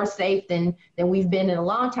safe than we've been in a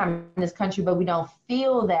long time in this country, but we don't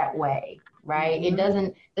feel that way, right? Mm-hmm.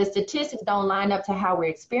 The statistics don't line up to how we're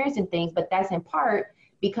experiencing things, but that's in part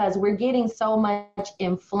because we're getting so much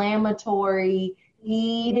inflammatory,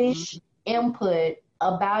 heatish input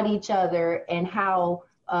about each other and how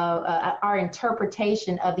our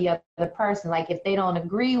interpretation of the other person. Like, if they don't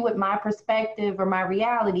agree with my perspective or my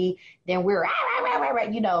reality, then we're,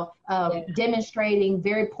 you know, demonstrating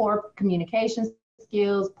very poor communication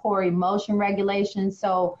skills, poor emotion regulation.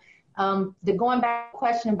 So going back to the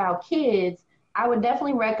question about kids, I would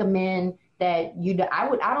definitely recommend that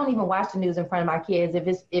I don't even watch the news in front of my kids.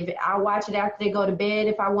 If I watch it after they go to bed,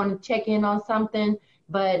 if I want to check in on something,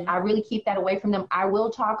 but I really keep that away from them. I will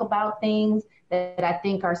talk about things that I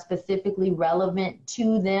think are specifically relevant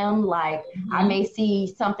to them. Like, I may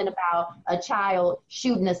see something about a child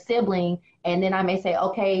shooting a sibling, and then I may say,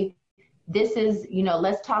 okay, this is, you know,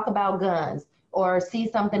 let's talk about guns, or see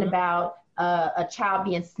something about a child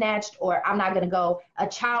being snatched, or I'm not going to go, a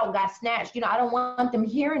child got snatched. You know, I don't want them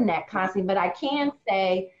hearing that constantly, but I can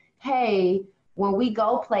say, hey, when we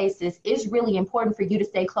go places, it's really important for you to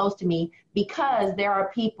stay close to me, because there are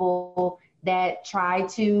people that try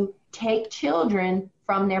to take children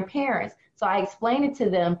from their parents. So I explain it to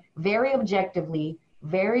them very objectively,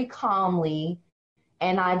 very calmly,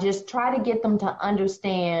 and I just try to get them to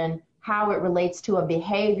understand how it relates to a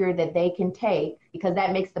behavior that they can take, because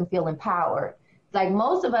that makes them feel empowered. Like,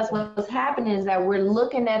 most of us, what's happening is that we're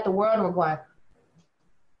looking at the world and we're going,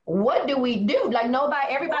 what do we do? Like,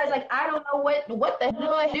 everybody's like, I don't know what the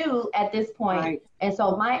hell I do at this point. Right. And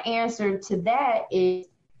so my answer to that is,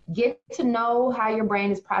 get to know how your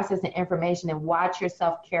brain is processing information and watch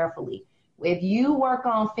yourself carefully. If you work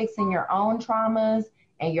on fixing your own traumas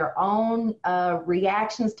and your own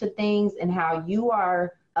reactions to things, and how you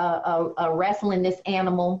are wrestling this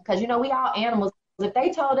animal, because, you know, we all animals. If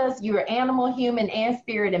they told us you're animal, human, and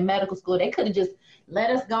spirit in medical school, they could have just let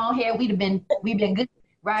us go ahead. We've been good.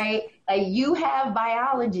 Right? Like, you have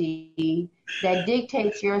biology that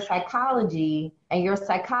dictates your psychology, and you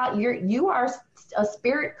are a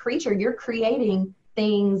spirit creature. You're creating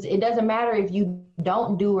things. It doesn't matter if you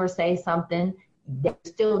don't do or say something, they're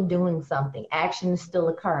still doing something. Action is still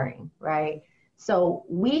occurring, right? So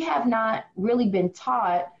we have not really been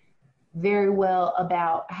taught very well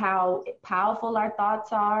about how powerful our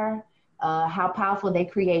thoughts are, how powerful they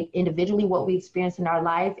create individually what we experience in our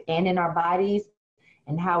life and in our bodies,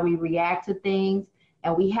 and how we react to things.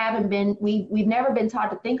 And we've never been taught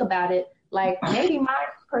to think about it like, maybe my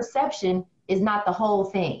perception is not the whole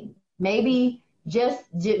thing. Maybe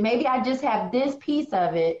I just have this piece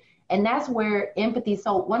of it. And that's where empathy.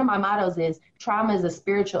 So one of my mottos is, trauma is a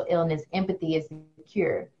spiritual illness. Empathy is the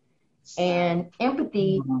cure. And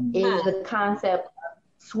empathy is the concept of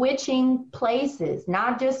switching places,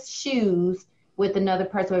 not just shoes with another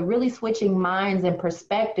person, but really switching minds and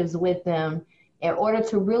perspectives with them, in order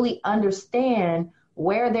to really understand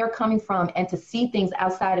where they're coming from and to see things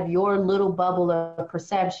outside of your little bubble of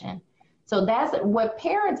perception. So that's what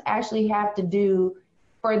parents actually have to do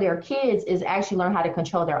for their kids, is actually learn how to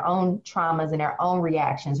control their own traumas and their own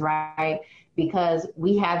reactions, right? Because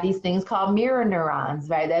we have these things called mirror neurons,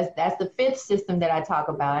 right? That's the fifth system that I talk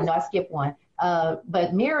about. I know I skipped one.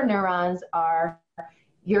 But mirror neurons are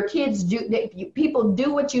your kids do, people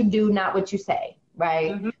do what you do, not what you say,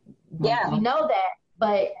 right? Mm-hmm. Yeah. We know that.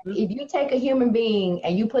 But if you take a human being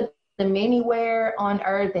and you put them anywhere on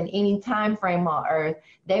earth in any time frame on earth,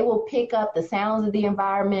 they will pick up the sounds of the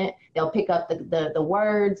environment. They'll pick up the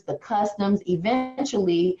words, the customs.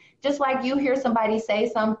 Eventually, just like you hear somebody say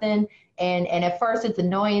something and at first it's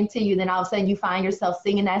annoying to you, then all of a sudden you find yourself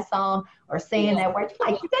singing that song or saying that word.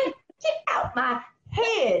 You're like, get out my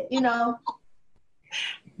head, you know.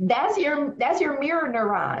 That's your mirror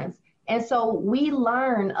neurons. And so we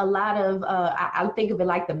learn a lot of, I think of it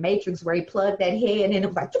like the Matrix, where he plugged that head and it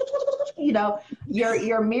was like, you know,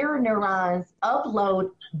 your mirror neurons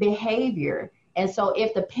upload behavior. And so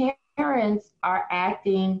if the parents are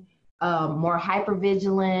acting more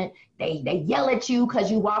hypervigilant, they yell at you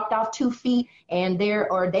because you walked off 2 feet and they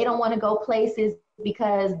don't want to go places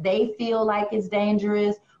because they feel like it's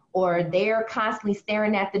dangerous, or they're constantly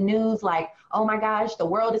staring at the news like, oh my gosh, the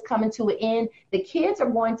world is coming to an end. The kids are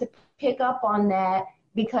going to pick up on that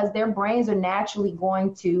because their brains are naturally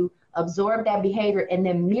going to absorb that behavior and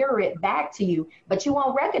then mirror it back to you. But you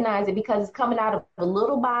won't recognize it because it's coming out of a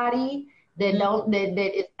little body that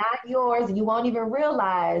that is not yours. And you won't even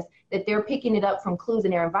realize that they're picking it up from clues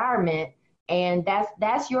in their environment. And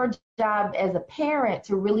that's your job as a parent,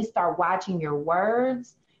 to really start watching your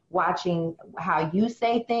words, watching how you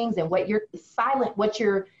say things and what you're silent,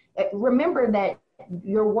 remember that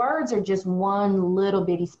your words are just one little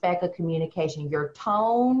bitty speck of communication. Your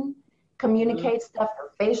tone communicates stuff,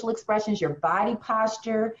 your facial expressions, your body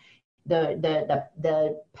posture,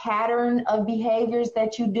 the pattern of behaviors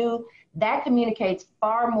that you do, that communicates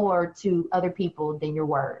far more to other people than your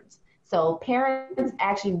words. So parents,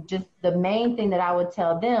 actually, just the main thing that I would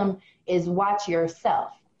tell them is watch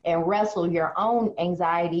yourself and wrestle your own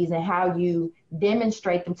anxieties and how you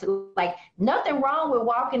demonstrate them to, like, nothing wrong with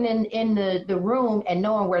walking in the room and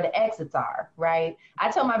knowing where the exits are, right? I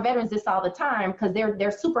tell my veterans this all the time because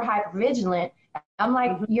they're super hyper vigilant. I'm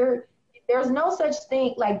like, there's no such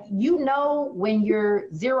thing, like, you know when you're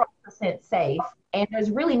 0% safe, and there's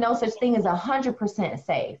really no such thing as 100%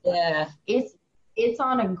 safe. Yeah. It's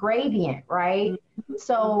on a gradient, right?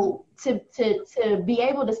 So to be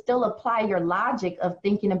able to still apply your logic of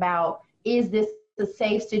thinking about, is this a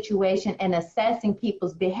safe situation, and assessing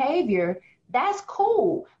people's behavior, that's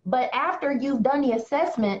cool. But after you've done the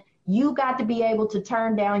assessment, you got to be able to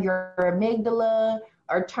turn down your amygdala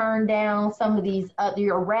or turn down some of these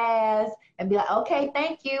your RAS and be like, okay,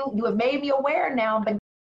 thank you. You have made me aware now, but you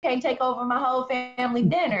can't take over my whole family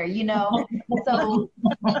dinner, you know? So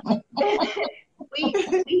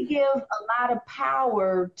we give a lot of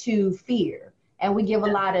power to fear, and we give a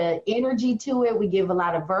lot of energy to it. We give a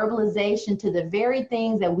lot of verbalization to the very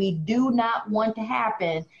things that we do not want to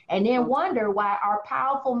happen, and then wonder why our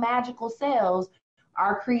powerful magical cells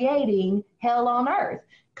are creating hell on earth,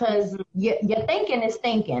 because your thinking is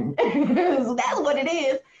thinking. That's what it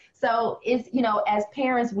is. So it's, you know, as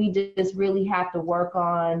parents, we just really have to work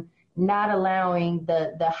on not allowing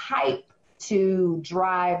the hype to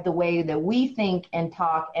drive the way that we think and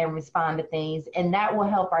talk and respond to things. And that will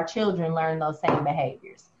help our children learn those same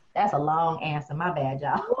behaviors. That's a long answer. My bad,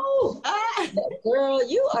 y'all. Ooh, girl,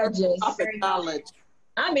 you are just knowledge.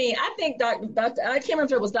 I mean, I think Dr. I can't remember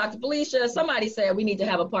if it was Dr. Felicia. Somebody said we need to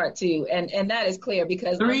have a part 2, and that is clear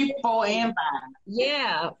because 3, 4, and 5.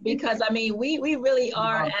 Yeah, because I mean, we really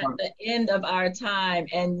are at the end of our time,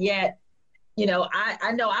 and yet, you know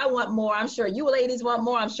I want more. I'm sure you ladies want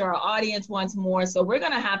more. I'm sure our audience wants more. So we're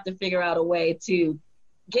gonna have to figure out a way to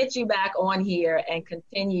get you back on here and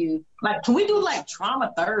continue. Like, can we do like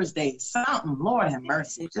Trauma Thursday? Something, Lord have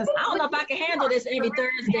mercy. I don't know if I can handle this every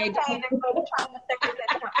Thursday.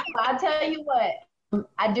 I'll tell you what,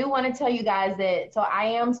 I do want to tell you guys that, so I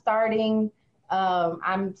am starting,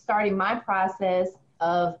 I'm starting my process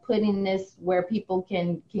of putting this where people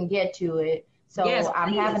can get to it. So yes,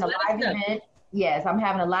 I'm having a live event. Yes, I'm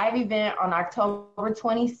having a live event on October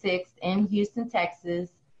 26th in Houston,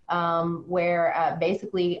 Texas. Where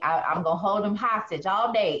basically I'm gonna hold them hostage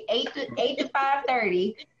all day, 8 to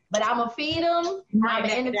 5:30. But I'm gonna feed them. I'm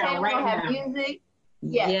gonna entertain them. Gonna have music.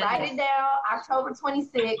 Yes, write it down. October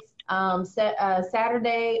 26th,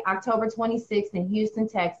 Saturday, October 26th in Houston,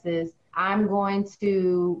 Texas. I'm going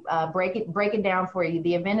to break it down for you.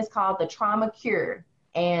 The event is called the Trauma Cure.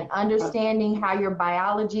 and understanding how your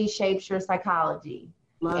biology shapes your psychology.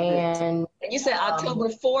 Love and you said October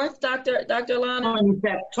 4th, Dr. Lana?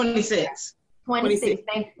 26. 26.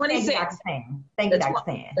 Thank you, Dr. Sam. Thank you, Dr.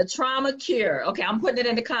 Sam. The Trauma Cure. Okay, I'm putting it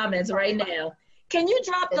in the comments right now. Can you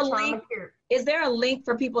drop the link? Cure. Is there a link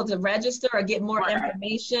for people to register or get more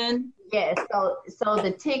information? Yes. So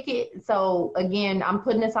the ticket. So again, I'm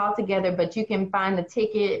putting this all together, but you can find the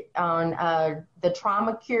ticket on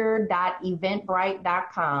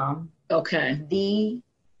thetraumacure.eventbrite.com. Okay.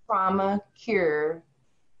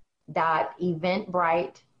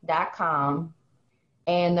 Thetraumacure.eventbrite.com.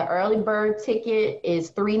 And the early bird ticket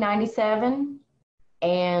is $397.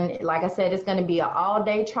 And like I said, it's going to be an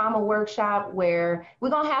all-day trauma workshop where we're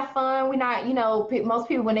going to have fun. We're not, most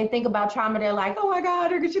people, when they think about trauma, they're like, oh my God,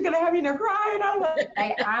 you're going to have me there crying. I'm going to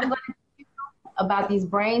teach you about these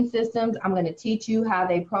brain systems. I'm going to teach you how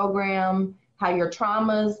they program, how your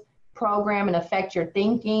traumas program and affect your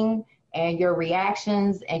thinking and your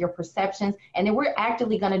reactions and your perceptions. And then we're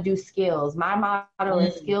actively going to do skills. My motto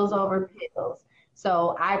is skills over pills.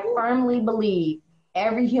 So I firmly believe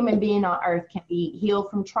every human being on earth can be healed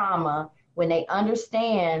from trauma when they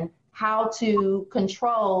understand how to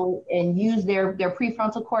control and use their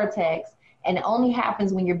prefrontal cortex. And it only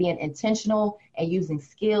happens when you're being intentional and using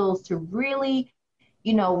skills to really,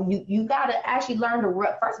 you got to actually learn to,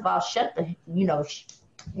 first of all, shut the,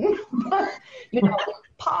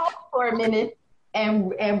 pause for a minute.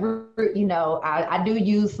 And I do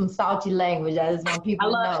use some salty language. I just want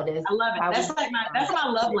people to know this. I love it. That's my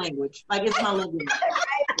love language. Like, it's my love language.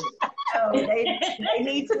 So they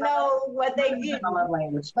need to know what they get. My love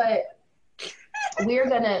language. But we're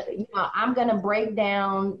gonna, I'm gonna break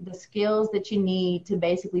down the skills that you need to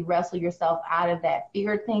basically wrestle yourself out of that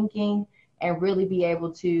fear thinking and really be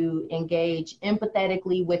able to engage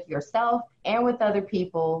empathetically with yourself and with other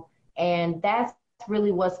people. And that's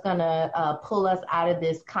really what's gonna pull us out of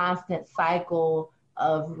this constant cycle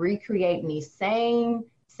of recreating these same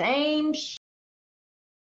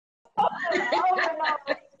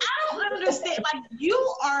I don't understand. Like, you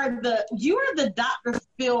are the Dr.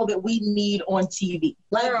 Phil that we need on TV.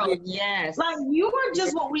 Like, girl, yes. Like, you are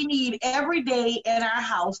just what we need every day in our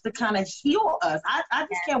house to kind of heal us. I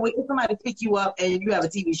just can't wait for somebody to pick you up and you have a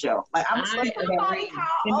TV show. Like, I'm so in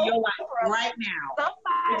your life right now.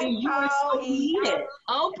 Somebody you are so needed.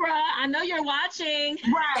 Oprah, I know you're watching.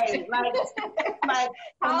 Right. Like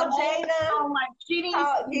Jada. Like, cheating.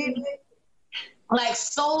 Like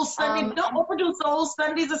Soul Sunday, don't Oprah do Soul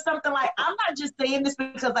Sundays or something? Like, I'm not just saying this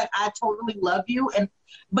because like I totally love you,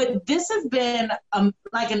 but this has been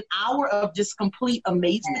like an hour of just complete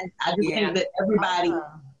amazement. I just think that everybody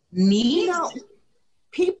needs.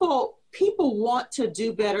 People want to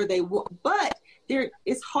do better. But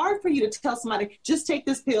it's hard for you to tell somebody just take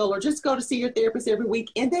this pill or just go to see your therapist every week,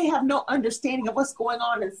 and they have no understanding of what's going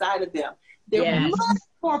on inside of them. They're much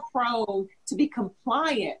more prone to be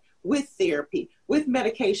compliant with therapy, with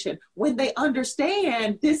medication, when they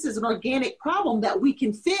understand this is an organic problem that we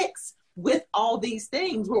can fix with all these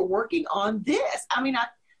things. We're working on this. I mean,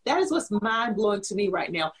 that is what's mind-blowing to me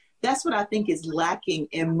right now. That's what I think is lacking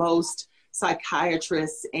in most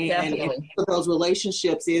psychiatrists and for those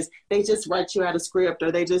relationships is they just write you out a script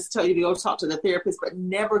or they just tell you to go talk to the therapist, but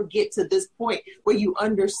never get to this point where you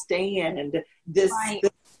understand this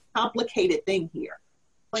complicated thing here.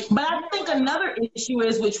 But I think another issue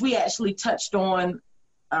is, which we actually touched on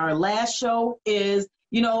our last show, is,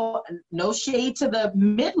 no shade to the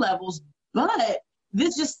mid-levels, but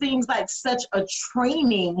this just seems like such a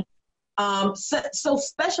training, so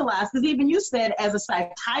specialized. Because even you said, as a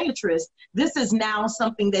psychiatrist, this is now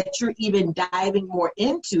something that you're even diving more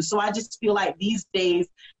into. So I just feel like these days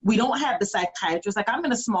we don't have the psychiatrists. Like, I'm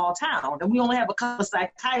in a small town and we only have a couple of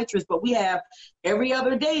psychiatrists, but we have every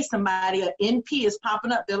other day somebody, an NP is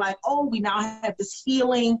popping up. They're like, oh, we now have this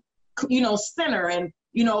healing, center. And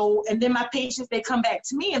then my patients, they come back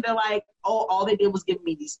to me and they're like, oh, all they did was give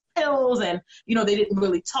me these pills and, they didn't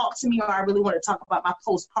really talk to me, or I really want to talk about my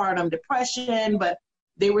postpartum depression, but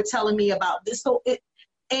they were telling me about this.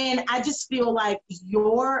 And I just feel like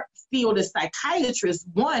your field as psychiatrist,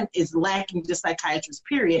 one, is lacking just psychiatrists,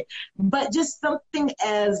 period, but just something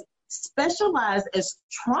as specialized as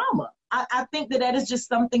trauma. I think that is just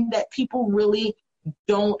something that people really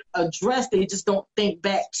don't address. They just don't think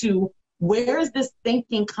back to, where does this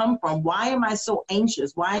thinking come from? Why am I so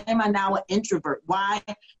anxious? Why am I now an introvert? Why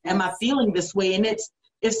am I feeling this way? And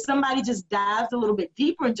if somebody just dives a little bit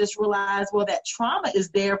deeper and just realize, well, that trauma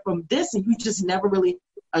is there from this and you just never really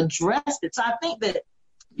addressed it. So I think that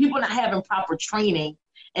people not having proper training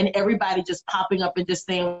and everybody just popping up and just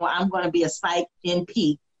saying, well, I'm going to be a psych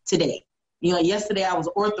NP today. You know, yesterday I was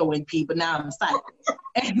ortho NP, but now I'm psych.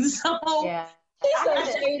 And so, Yeah. So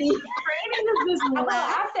shady.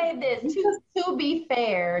 I'll say this, to be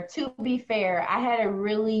fair, I had a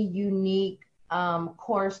really unique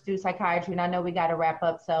course through psychiatry, and I know we got to wrap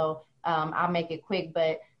up, so I'll make it quick.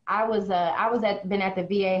 But I been at the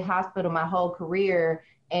VA hospital my whole career,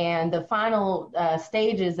 and the final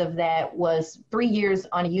stages of that was 3 years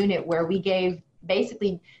on a unit where we gave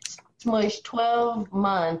basically smushed 12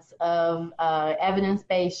 months of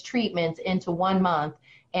evidence-based treatments into 1 month.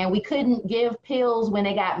 And we couldn't give pills when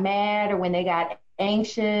they got mad or when they got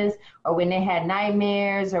anxious or when they had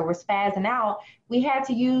nightmares or were spazzing out. We had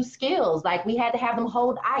to use skills. Like we had to have them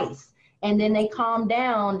hold ice, and then they calmed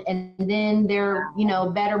down, and then their,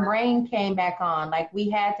 better brain came back on. Like we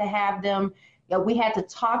had to have them, we had to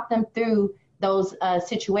talk them through those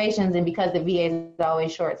situations. And because the VA is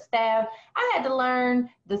always short staffed, I had to learn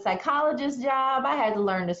the psychologist's job. I had to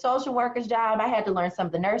learn the social worker's job. I had to learn some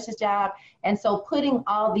of the nurse's job. And so putting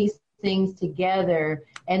all these things together,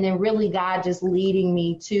 and then really God just leading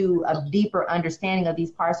me to a deeper understanding of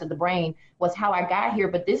these parts of the brain was how I got here.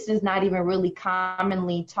 But this is not even really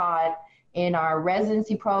commonly taught in our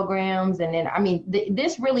residency programs. And then,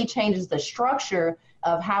 this really changes the structure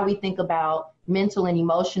of how we think about mental and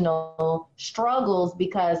emotional struggles,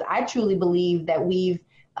 because I truly believe that we've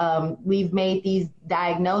made these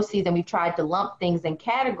diagnoses and we've tried to lump things in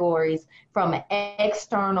categories from an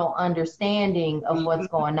external understanding of what's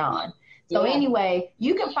going on. So anyway,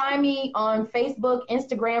 you can find me on Facebook,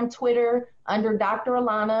 Instagram, Twitter under Dr.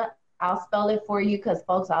 Alana. I'll spell it for you because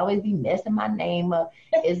folks always be messing my name up.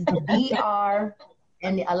 It's DR.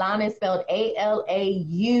 And Alana is spelled Alauna.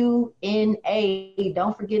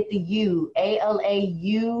 Don't forget the U.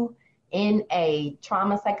 Alauna,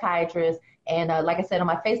 trauma psychiatrist. And like I said, on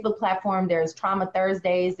my Facebook platform, there's Trauma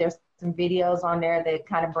Thursdays. There's some videos on there that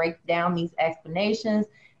kind of break down these explanations.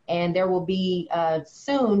 And there will be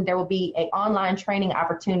soon, there will be an online training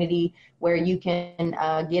opportunity where you can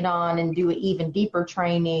get on and do an even deeper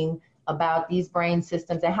training about these brain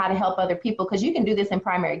systems and how to help other people, because you can do this in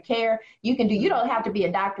primary care. You don't have to be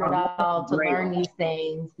a doctor at all to learn these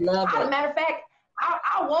things. As a matter of fact,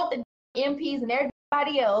 I want the MPs and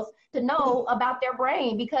everybody else to know about their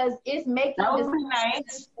brain, because it's making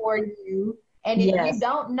decisions for you. And if you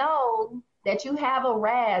don't know that you have a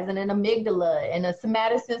RAS and an amygdala and a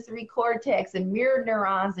somatosensory cortex and mirror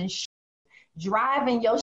neurons and driving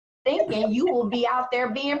your thinking, you will be out there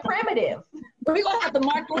being primitive. We're going to have to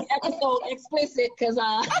mark this episode explicit because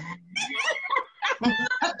but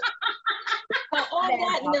on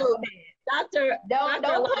that note, Doctor, don't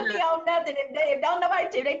put me on nothing. If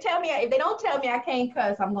they don't tell me I can't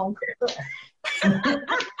cuss, I'm going to cuss.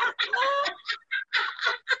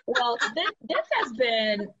 Well,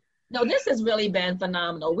 this has really been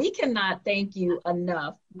phenomenal. We cannot thank you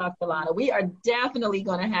enough, Dr. Alana. We are definitely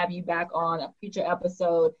going to have you back on a future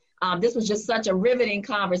episode. This was just such a riveting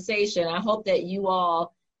conversation. I hope that you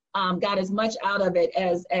all got as much out of it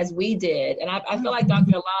as we did. And I feel like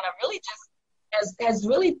Dr. Alana really just has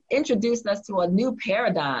really introduced us to a new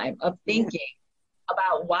paradigm of thinking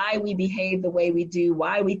about why we behave the way we do,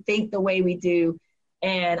 why we think the way we do.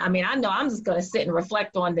 And I know I'm just going to sit and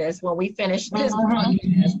reflect on this when we finish this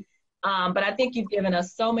podcast. But I think you've given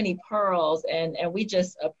us so many pearls, and we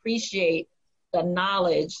just appreciate the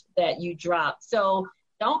knowledge that you dropped. So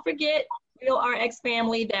don't forget, Real RX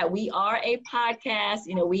family, that we are a podcast.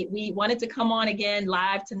 We wanted to come on again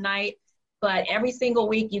live tonight, but every single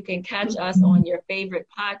week you can catch us on your favorite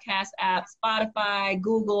podcast app, Spotify,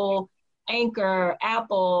 Google, Anchor,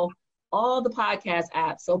 Apple, all the podcast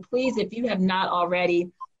apps. So please, if you have not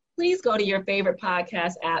already, please go to your favorite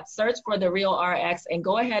podcast app, search for The Real RX, and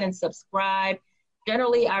go ahead and subscribe.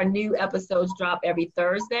 Generally, our new episodes drop every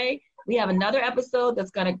Thursday. We have another episode that's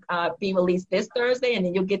going to be released this Thursday, and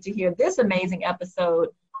then you'll get to hear this amazing episode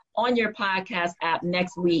on your podcast app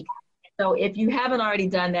next week. So if you haven't already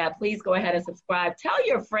done that, please go ahead and subscribe. Tell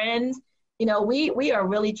your friends. We are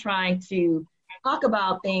really trying to talk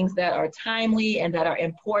about things that are timely and that are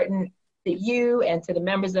important to you and to the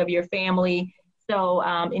members of your family. So,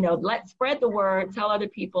 let's spread the word, tell other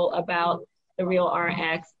people about The Real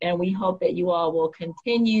RX, and we hope that you all will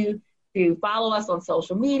continue to follow us on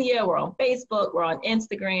social media. We're on Facebook, we're on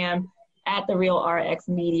Instagram at The Real RX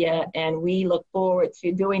Media, and we look forward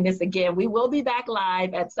to doing this again. We will be back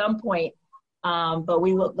live at some point, but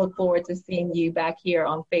we will look forward to seeing you back here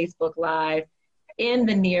on Facebook Live in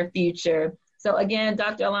the near future. So again,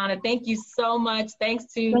 Dr. Alana, thank you so much. Thanks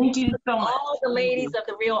to all the ladies of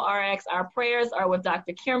The Real RX. Our prayers are with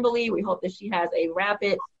Dr. Kimberly. We hope that she has a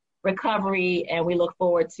rapid recovery, and we look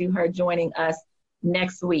forward to her joining us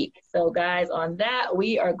next week. So guys, on that,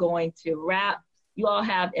 we are going to wrap. You all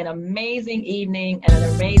have an amazing evening and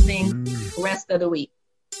an amazing rest of the week.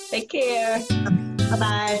 Take care.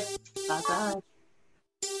 Bye-bye. Bye-bye.